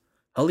defenses,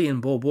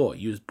 Helian Bobo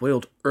used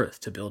boiled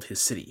earth to build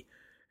his city,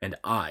 and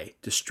I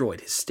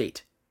destroyed his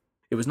state.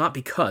 It was not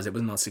because it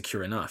was not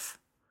secure enough.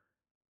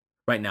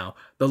 Right now,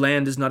 the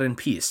land is not in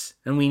peace,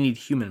 and we need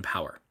human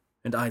power,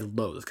 and I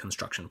loathe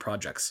construction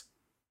projects.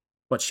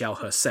 What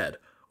Xiao He said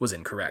was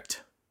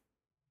incorrect.'"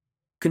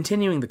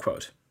 Continuing the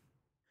quote,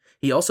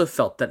 he also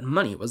felt that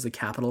money was the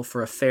capital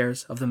for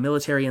affairs of the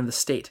military and the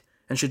state,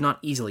 and should not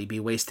easily be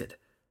wasted.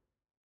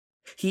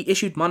 He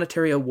issued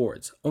monetary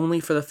awards only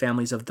for the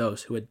families of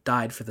those who had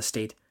died for the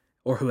state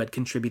or who had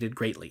contributed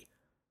greatly,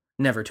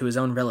 never to his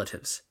own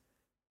relatives.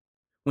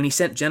 When he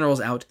sent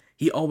generals out,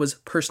 he always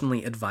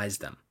personally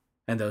advised them,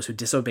 and those who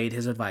disobeyed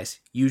his advice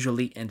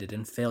usually ended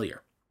in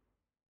failure.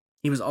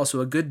 He was also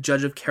a good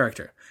judge of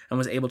character and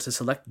was able to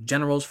select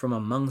generals from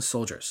among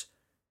soldiers,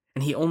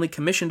 and he only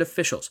commissioned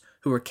officials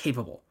who were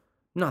capable,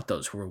 not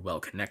those who were well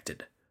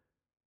connected.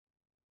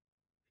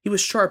 He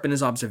was sharp in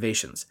his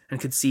observations and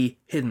could see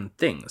hidden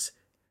things,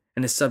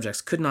 and his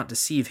subjects could not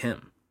deceive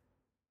him.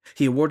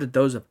 He awarded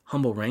those of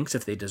humble ranks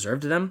if they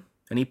deserved them,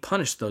 and he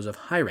punished those of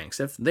high ranks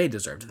if they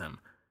deserved them.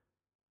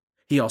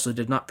 He also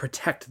did not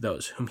protect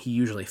those whom he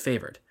usually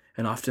favored,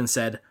 and often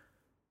said,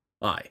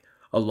 "I,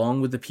 along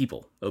with the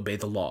people, obey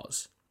the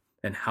laws,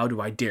 and how do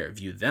I dare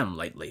view them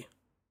lightly?"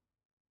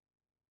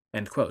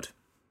 End quote.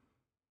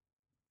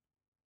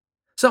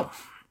 So,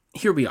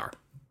 here we are,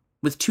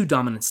 with 2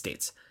 dominant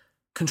states,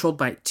 controlled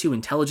by 2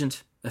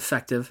 intelligent,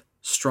 effective,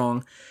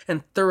 strong,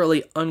 and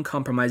thoroughly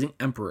uncompromising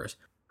emperors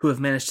who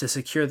have managed to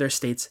secure their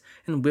states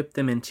and whip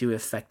them into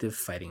effective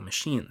fighting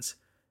machines.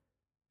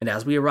 And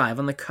as we arrive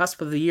on the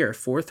cusp of the year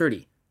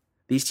 430,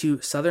 These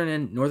two southern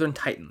and northern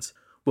titans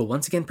will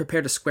once again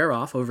prepare to square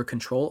off over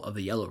control of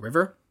the Yellow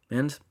River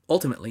and,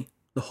 ultimately,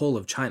 the whole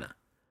of China.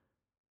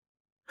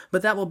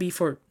 But that will be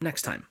for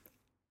next time.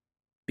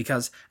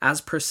 Because,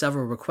 as per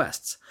several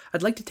requests,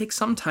 I'd like to take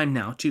some time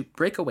now to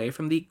break away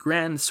from the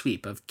grand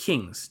sweep of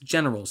kings,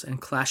 generals,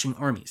 and clashing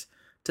armies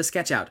to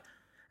sketch out,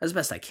 as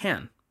best I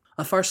can,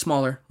 a far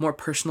smaller, more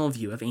personal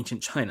view of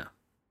ancient China,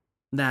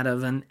 that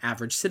of an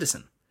average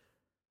citizen.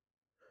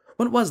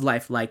 What was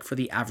life like for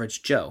the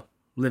average Joe,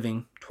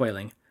 living,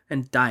 toiling,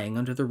 and dying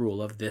under the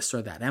rule of this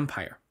or that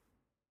empire?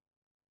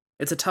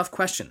 It's a tough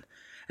question,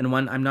 and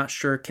one I'm not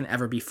sure can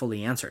ever be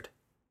fully answered.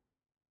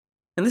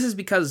 And this is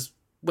because,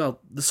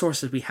 well, the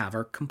sources we have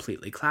are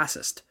completely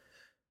classist.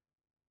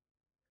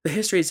 The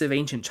histories of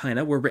ancient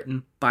China were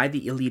written by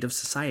the elite of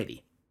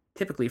society,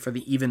 typically for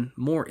the even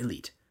more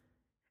elite,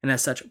 and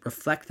as such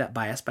reflect that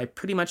bias by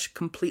pretty much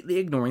completely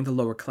ignoring the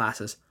lower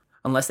classes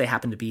unless they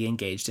happen to be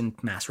engaged in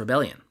mass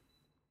rebellion.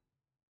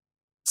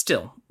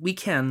 Still, we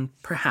can,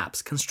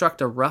 perhaps,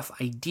 construct a rough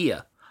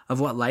idea of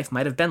what life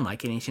might have been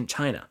like in ancient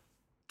China,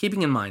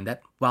 keeping in mind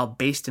that, while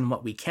based in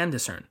what we can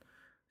discern,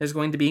 there's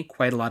going to be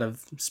quite a lot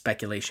of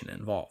speculation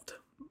involved.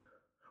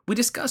 We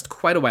discussed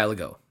quite a while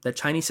ago that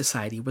Chinese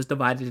society was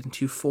divided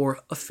into 4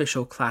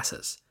 official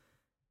classes.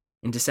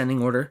 In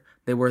descending order,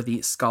 they were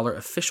the scholar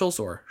officials,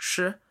 or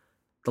shi,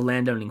 the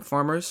landowning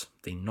farmers,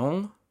 the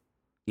nong,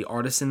 the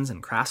artisans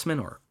and craftsmen,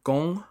 or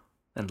gong,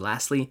 and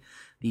lastly,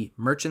 the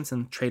merchants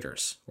and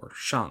traders, or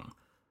shang.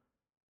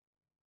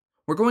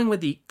 We're going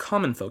with the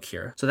common folk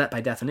here, so that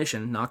by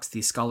definition knocks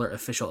the scholar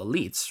official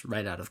elites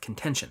right out of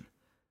contention.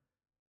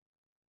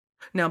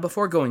 Now,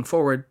 before going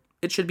forward,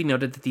 it should be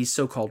noted that these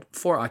so-called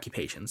 4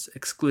 occupations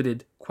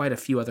excluded quite a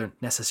few other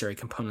necessary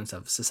components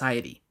of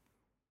society.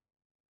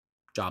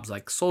 Jobs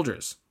like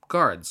soldiers,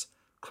 guards,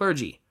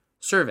 clergy,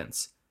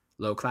 servants,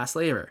 low-class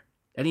labor,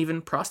 and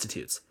even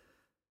prostitutes.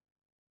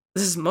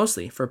 This is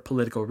mostly for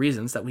political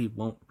reasons that we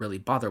won't really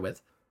bother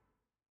with.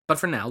 But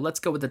for now, let's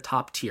go with the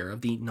top tier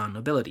of the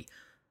non-nobility,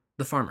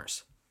 the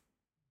farmers.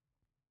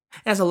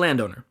 As a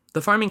landowner,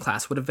 the farming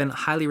class would have been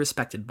highly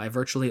respected by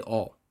virtually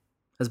all,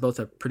 as both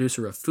a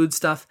producer of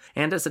foodstuff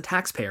and as a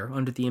taxpayer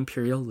under the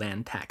imperial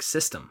land tax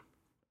system.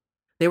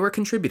 They were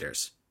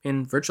contributors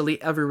in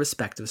virtually every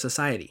respect of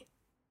society,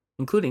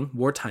 including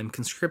wartime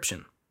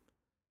conscription.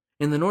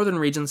 In the northern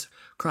regions,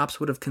 crops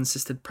would have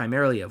consisted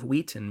primarily of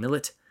wheat and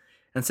millet,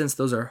 and since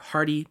those are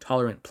hardy,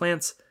 tolerant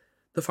plants,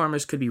 the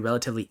farmers could be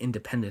relatively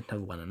independent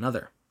of one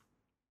another.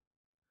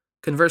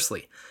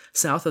 Conversely,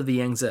 south of the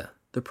Yangtze,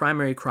 the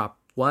primary crop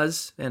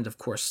was, and of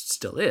course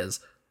still is,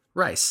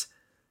 rice.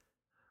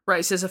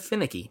 Rice is a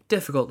finicky,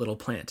 difficult little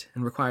plant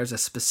and requires a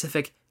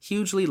specific,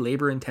 hugely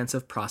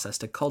labor-intensive process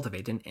to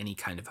cultivate in any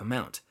kind of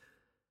amount.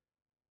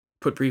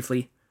 Put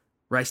briefly,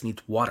 rice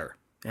needs water,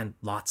 and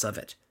lots of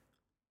it.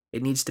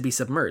 It needs to be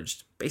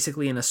submerged,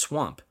 basically in a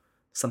swamp,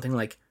 something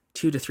like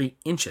 2 to 3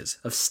 inches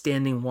of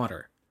standing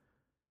water.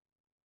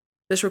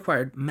 This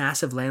required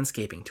massive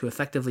landscaping to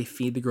effectively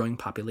feed the growing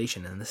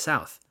population in the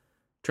south.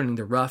 Turning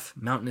the rough,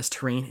 mountainous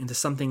terrain into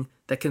something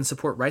that can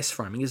support rice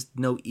farming is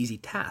no easy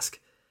task.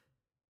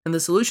 And the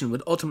solution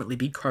would ultimately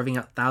be carving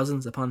out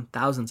thousands upon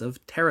thousands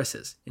of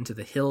terraces into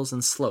the hills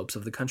and slopes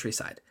of the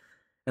countryside,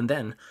 and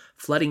then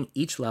flooding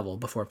each level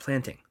before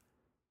planting,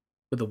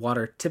 with the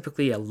water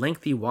typically a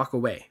lengthy walk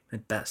away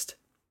at best.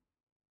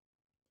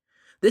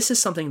 This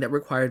is something that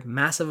required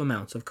massive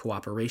amounts of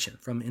cooperation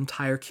from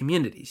entire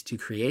communities to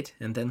create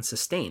and then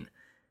sustain,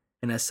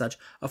 and as such,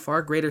 a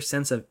far greater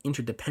sense of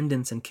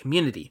interdependence and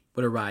community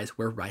would arise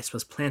where rice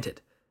was planted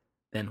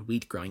than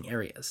wheat-growing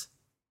areas.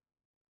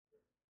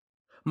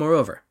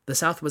 Moreover, the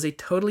South was a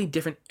totally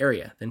different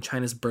area than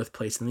China's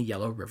birthplace in the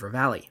Yellow River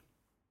Valley.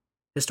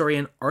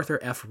 Historian Arthur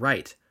F.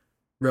 Wright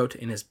wrote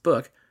in his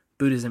book,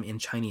 Buddhism in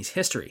Chinese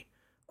History,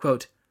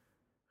 quote,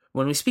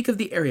 "When we speak of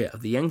the area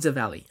of the Yangtze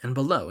Valley and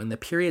below in the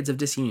periods of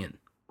disunion,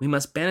 we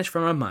must banish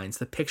from our minds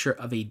the picture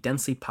of a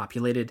densely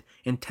populated,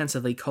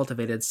 intensively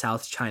cultivated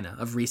South China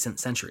of recent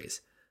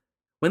centuries.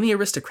 When the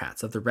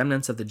aristocrats of the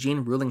remnants of the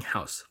Jin ruling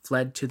house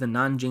fled to the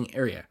Nanjing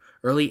area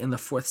early in the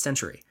 4th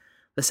century,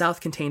 the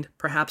South contained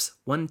perhaps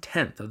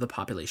 1/10 of the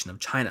population of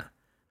China.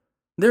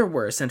 There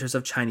were centers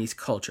of Chinese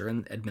culture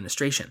and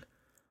administration,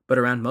 but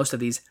around most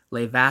of these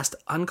lay vast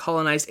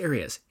uncolonized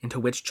areas into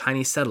which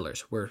Chinese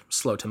settlers were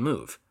slow to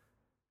move."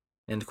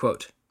 End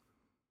quote.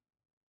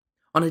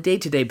 On a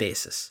day-to-day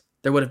basis,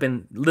 there would have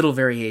been little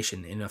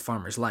variation in a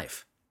farmer's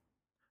life.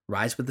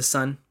 Rise with the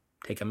sun,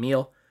 take a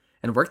meal,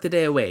 and work the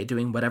day away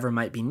doing whatever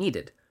might be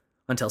needed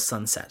until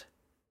sunset.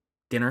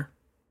 Dinner,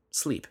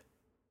 sleep,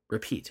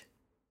 repeat.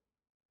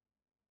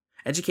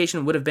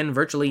 Education would have been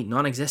virtually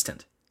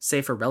non-existent,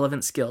 save for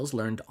relevant skills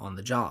learned on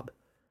the job.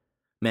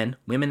 Men,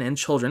 women, and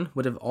children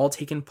would have all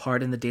taken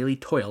part in the daily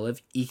toil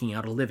of eking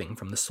out a living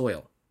from the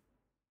soil.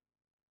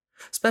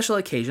 Special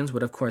occasions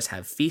would of course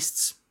have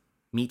feasts,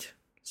 meat,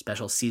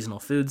 special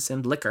seasonal foods,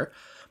 and liquor,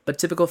 but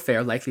typical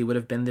fare likely would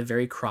have been the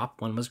very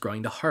crop one was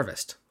growing to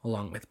harvest,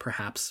 along with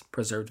perhaps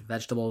preserved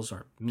vegetables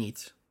or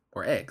meat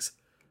or eggs.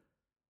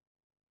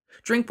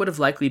 Drink would have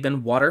likely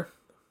been water,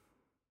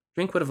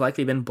 Drink would have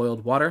likely been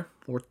boiled water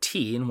or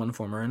tea in one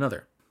form or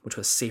another, which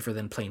was safer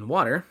than plain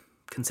water,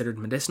 considered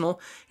medicinal,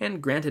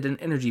 and granted an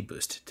energy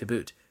boost to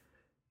boot.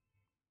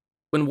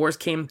 When wars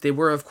came, they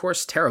were, of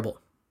course,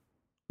 terrible.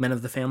 Men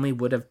of the family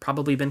would have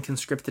probably been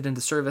conscripted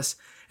into service,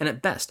 and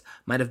at best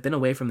might have been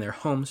away from their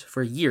homes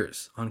for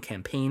years on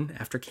campaign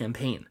after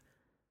campaign.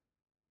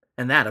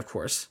 And that, of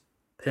course,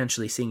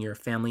 potentially seeing your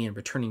family and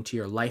returning to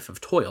your life of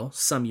toil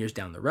some years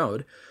down the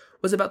road,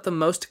 was about the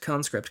most a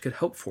conscript could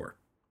hope for.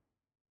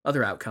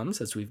 Other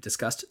outcomes, as we've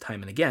discussed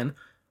time and again,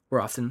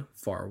 were often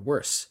far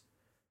worse.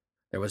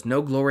 There was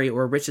no glory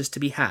or riches to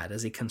be had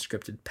as a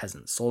conscripted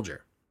peasant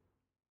soldier.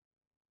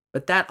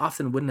 But that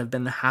often wouldn't have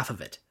been the half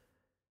of it.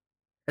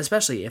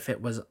 Especially if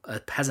it was a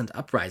peasant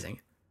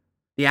uprising.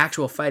 The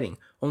actual fighting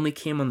only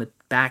came on the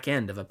back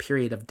end of a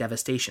period of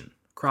devastation,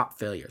 crop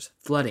failures,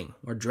 flooding,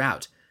 or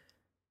drought.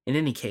 In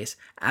any case,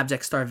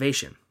 abject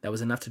starvation that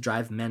was enough to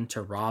drive men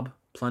to rob,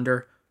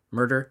 plunder,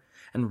 murder,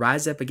 and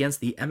rise up against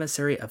the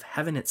emissary of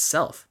heaven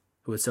itself,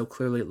 who had so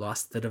clearly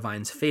lost the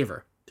divine's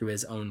favor through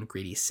his own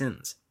greedy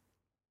sins.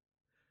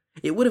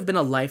 It would have been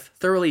a life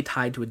thoroughly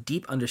tied to a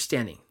deep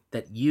understanding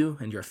that you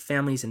and your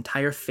family's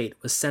entire fate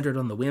was centered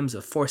on the whims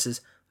of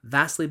forces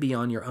vastly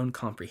beyond your own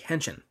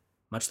comprehension,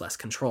 much less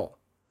control.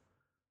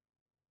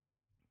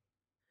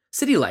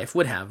 City life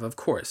would have, of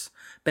course,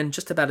 been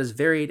just about as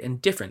varied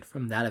and different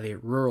from that of a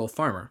rural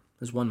farmer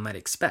as one might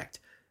expect.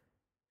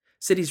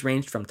 Cities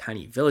ranged from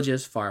tiny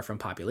villages far from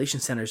population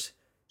centers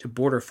to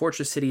border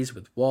fortress cities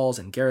with walls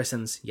and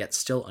garrisons, yet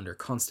still under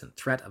constant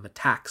threat of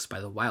attacks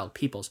by the wild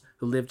peoples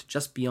who lived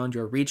just beyond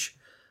your reach,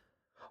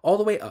 all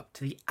the way up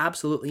to the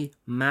absolutely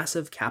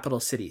massive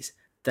capital cities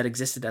that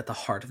existed at the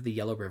heart of the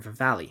Yellow River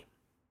Valley,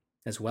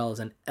 as well as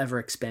an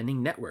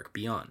ever-expanding network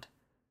beyond.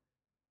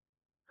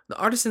 The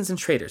artisans and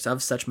traders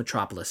of such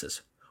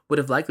metropolises would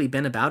have likely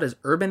been about as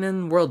urban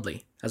and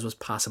worldly as was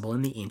possible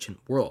in the ancient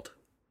world.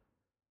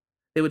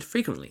 They would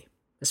frequently,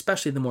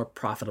 especially the more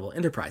profitable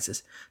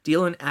enterprises,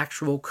 deal in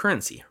actual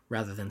currency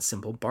rather than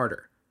simple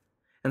barter,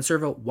 and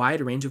serve a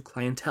wide range of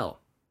clientele,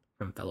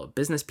 from fellow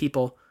business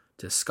people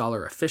to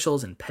scholar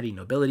officials and petty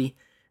nobility,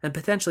 and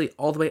potentially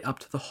all the way up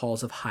to the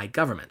halls of high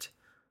government,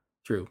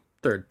 through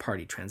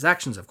third-party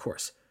transactions, of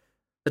course.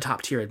 The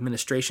top-tier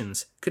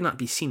administrations could not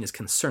be seen as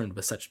concerned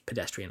with such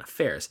pedestrian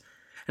affairs,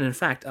 and in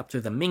fact, up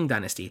through the Ming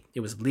Dynasty,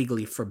 it was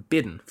legally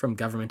forbidden from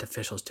government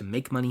officials to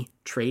make money,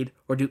 trade,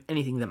 or do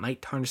anything that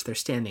might tarnish their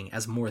standing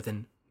as more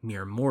than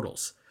mere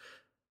mortals.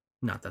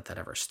 Not that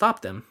ever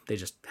stopped them, they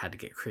just had to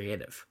get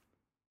creative.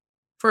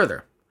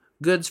 Further,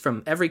 goods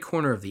from every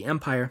corner of the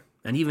empire,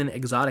 and even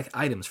exotic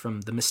items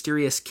from the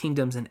mysterious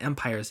kingdoms and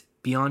empires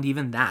beyond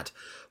even that,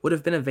 would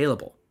have been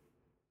available,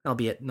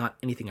 albeit not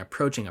anything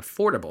approaching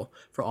affordable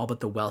for all but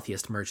the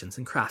wealthiest merchants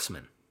and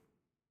craftsmen.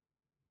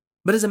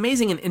 But as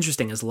amazing and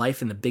interesting as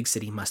life in the big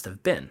city must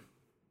have been,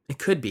 it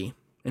could be,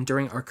 and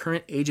during our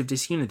current age of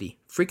disunity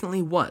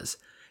frequently was,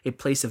 a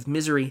place of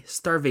misery,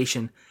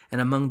 starvation,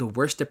 and among the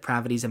worst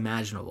depravities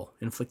imaginable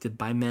inflicted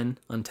by men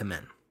unto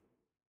men.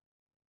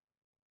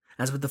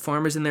 As with the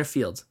farmers in their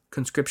fields,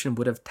 conscription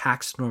would have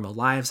taxed normal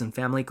lives and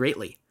family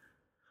greatly.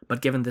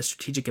 But given the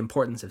strategic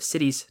importance of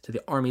cities to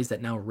the armies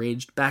that now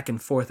raged back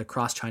and forth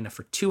across China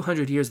for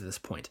 200 years at this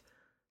point,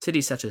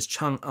 cities such as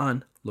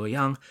Chang'an,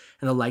 Luoyang,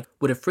 and the like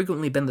would have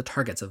frequently been the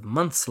targets of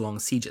months-long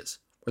sieges,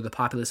 where the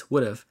populace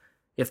would have,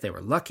 if they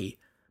were lucky,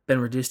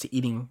 been reduced to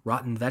eating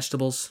rotten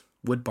vegetables,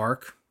 wood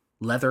bark,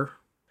 leather,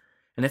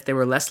 and if they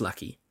were less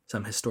lucky,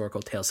 some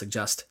historical tales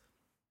suggest,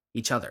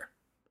 each other.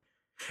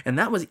 And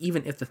that was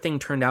even if the thing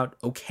turned out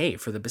okay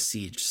for the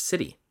besieged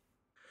city.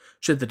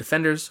 Should the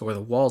defenders or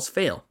the walls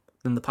fail,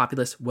 then the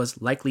populace was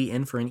likely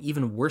in for an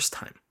even worse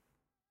time.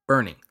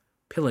 Burning,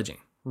 pillaging,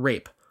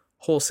 rape,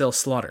 wholesale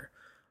slaughter,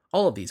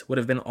 all of these would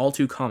have been all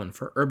too common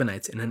for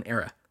urbanites in an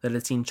era that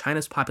had seen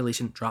China's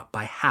population drop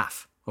by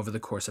half over the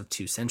course of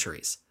 2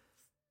 centuries.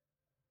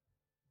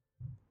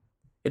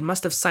 It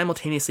must have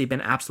simultaneously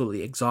been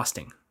absolutely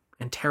exhausting,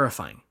 and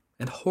terrifying,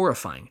 and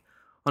horrifying,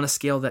 on a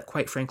scale that,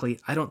 quite frankly,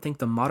 I don't think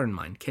the modern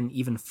mind can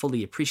even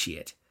fully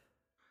appreciate.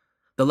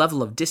 The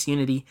level of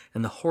disunity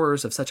and the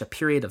horrors of such a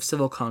period of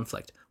civil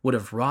conflict would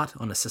have wrought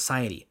on a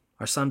society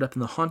are summed up in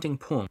the haunting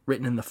poem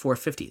written in the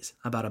 450s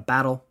about a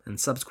battle and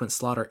subsequent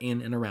slaughter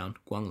in and around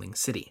Guangling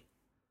City.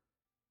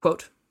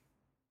 Quote,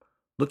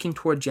 "Looking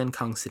toward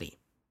Jiankang City,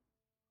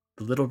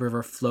 the little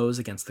river flows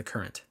against the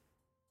current.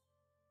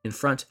 In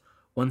front,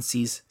 one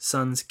sees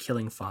sons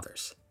killing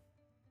fathers,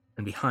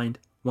 and behind,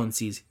 one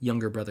sees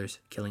younger brothers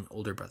killing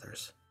older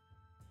brothers."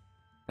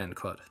 End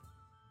quote.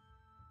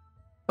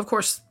 Of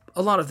course,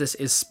 a lot of this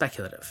is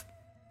speculative,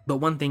 but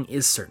one thing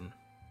is certain.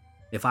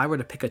 If I were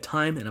to pick a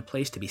time and a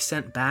place to be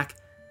sent back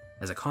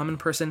as a common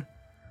person,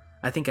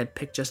 I think I'd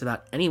pick just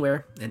about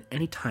anywhere and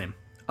any time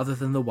other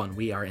than the one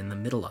we are in the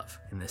middle of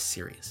in this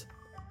series.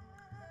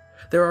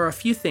 There are a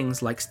few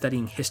things like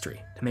studying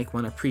history to make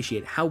one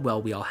appreciate how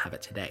well we all have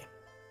it today,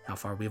 how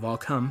far we've all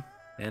come,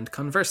 and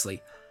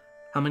conversely,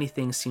 how many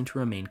things seem to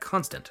remain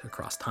constant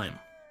across time.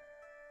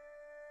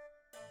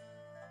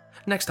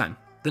 Next time,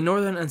 the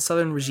northern and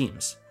southern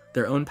regimes,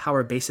 their own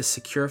power bases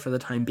secure for the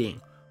time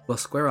being, will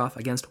square off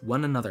against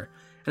one another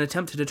and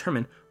attempt to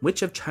determine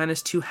which of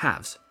China's two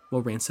halves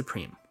will reign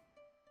supreme.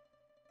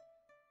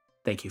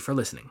 Thank you for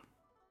listening.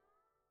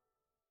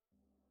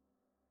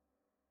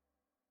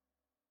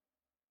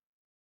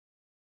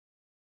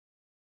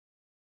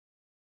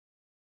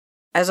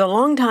 As a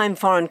longtime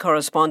foreign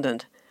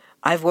correspondent,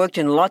 I've worked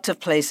in lots of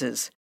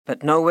places,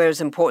 but nowhere as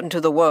important to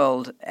the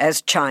world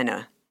as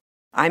China.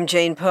 I'm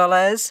Jane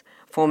Perlez,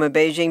 former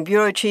Beijing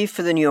bureau chief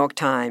for the New York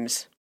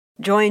Times.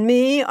 Join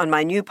me on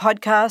my new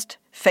podcast,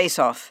 Face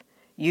Off,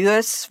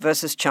 U.S.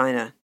 versus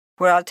China,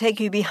 where I'll take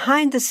you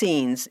behind the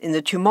scenes in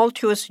the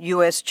tumultuous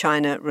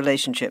U.S.-China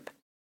relationship.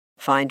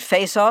 Find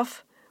Face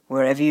Off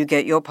wherever you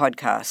get your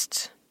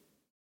podcasts.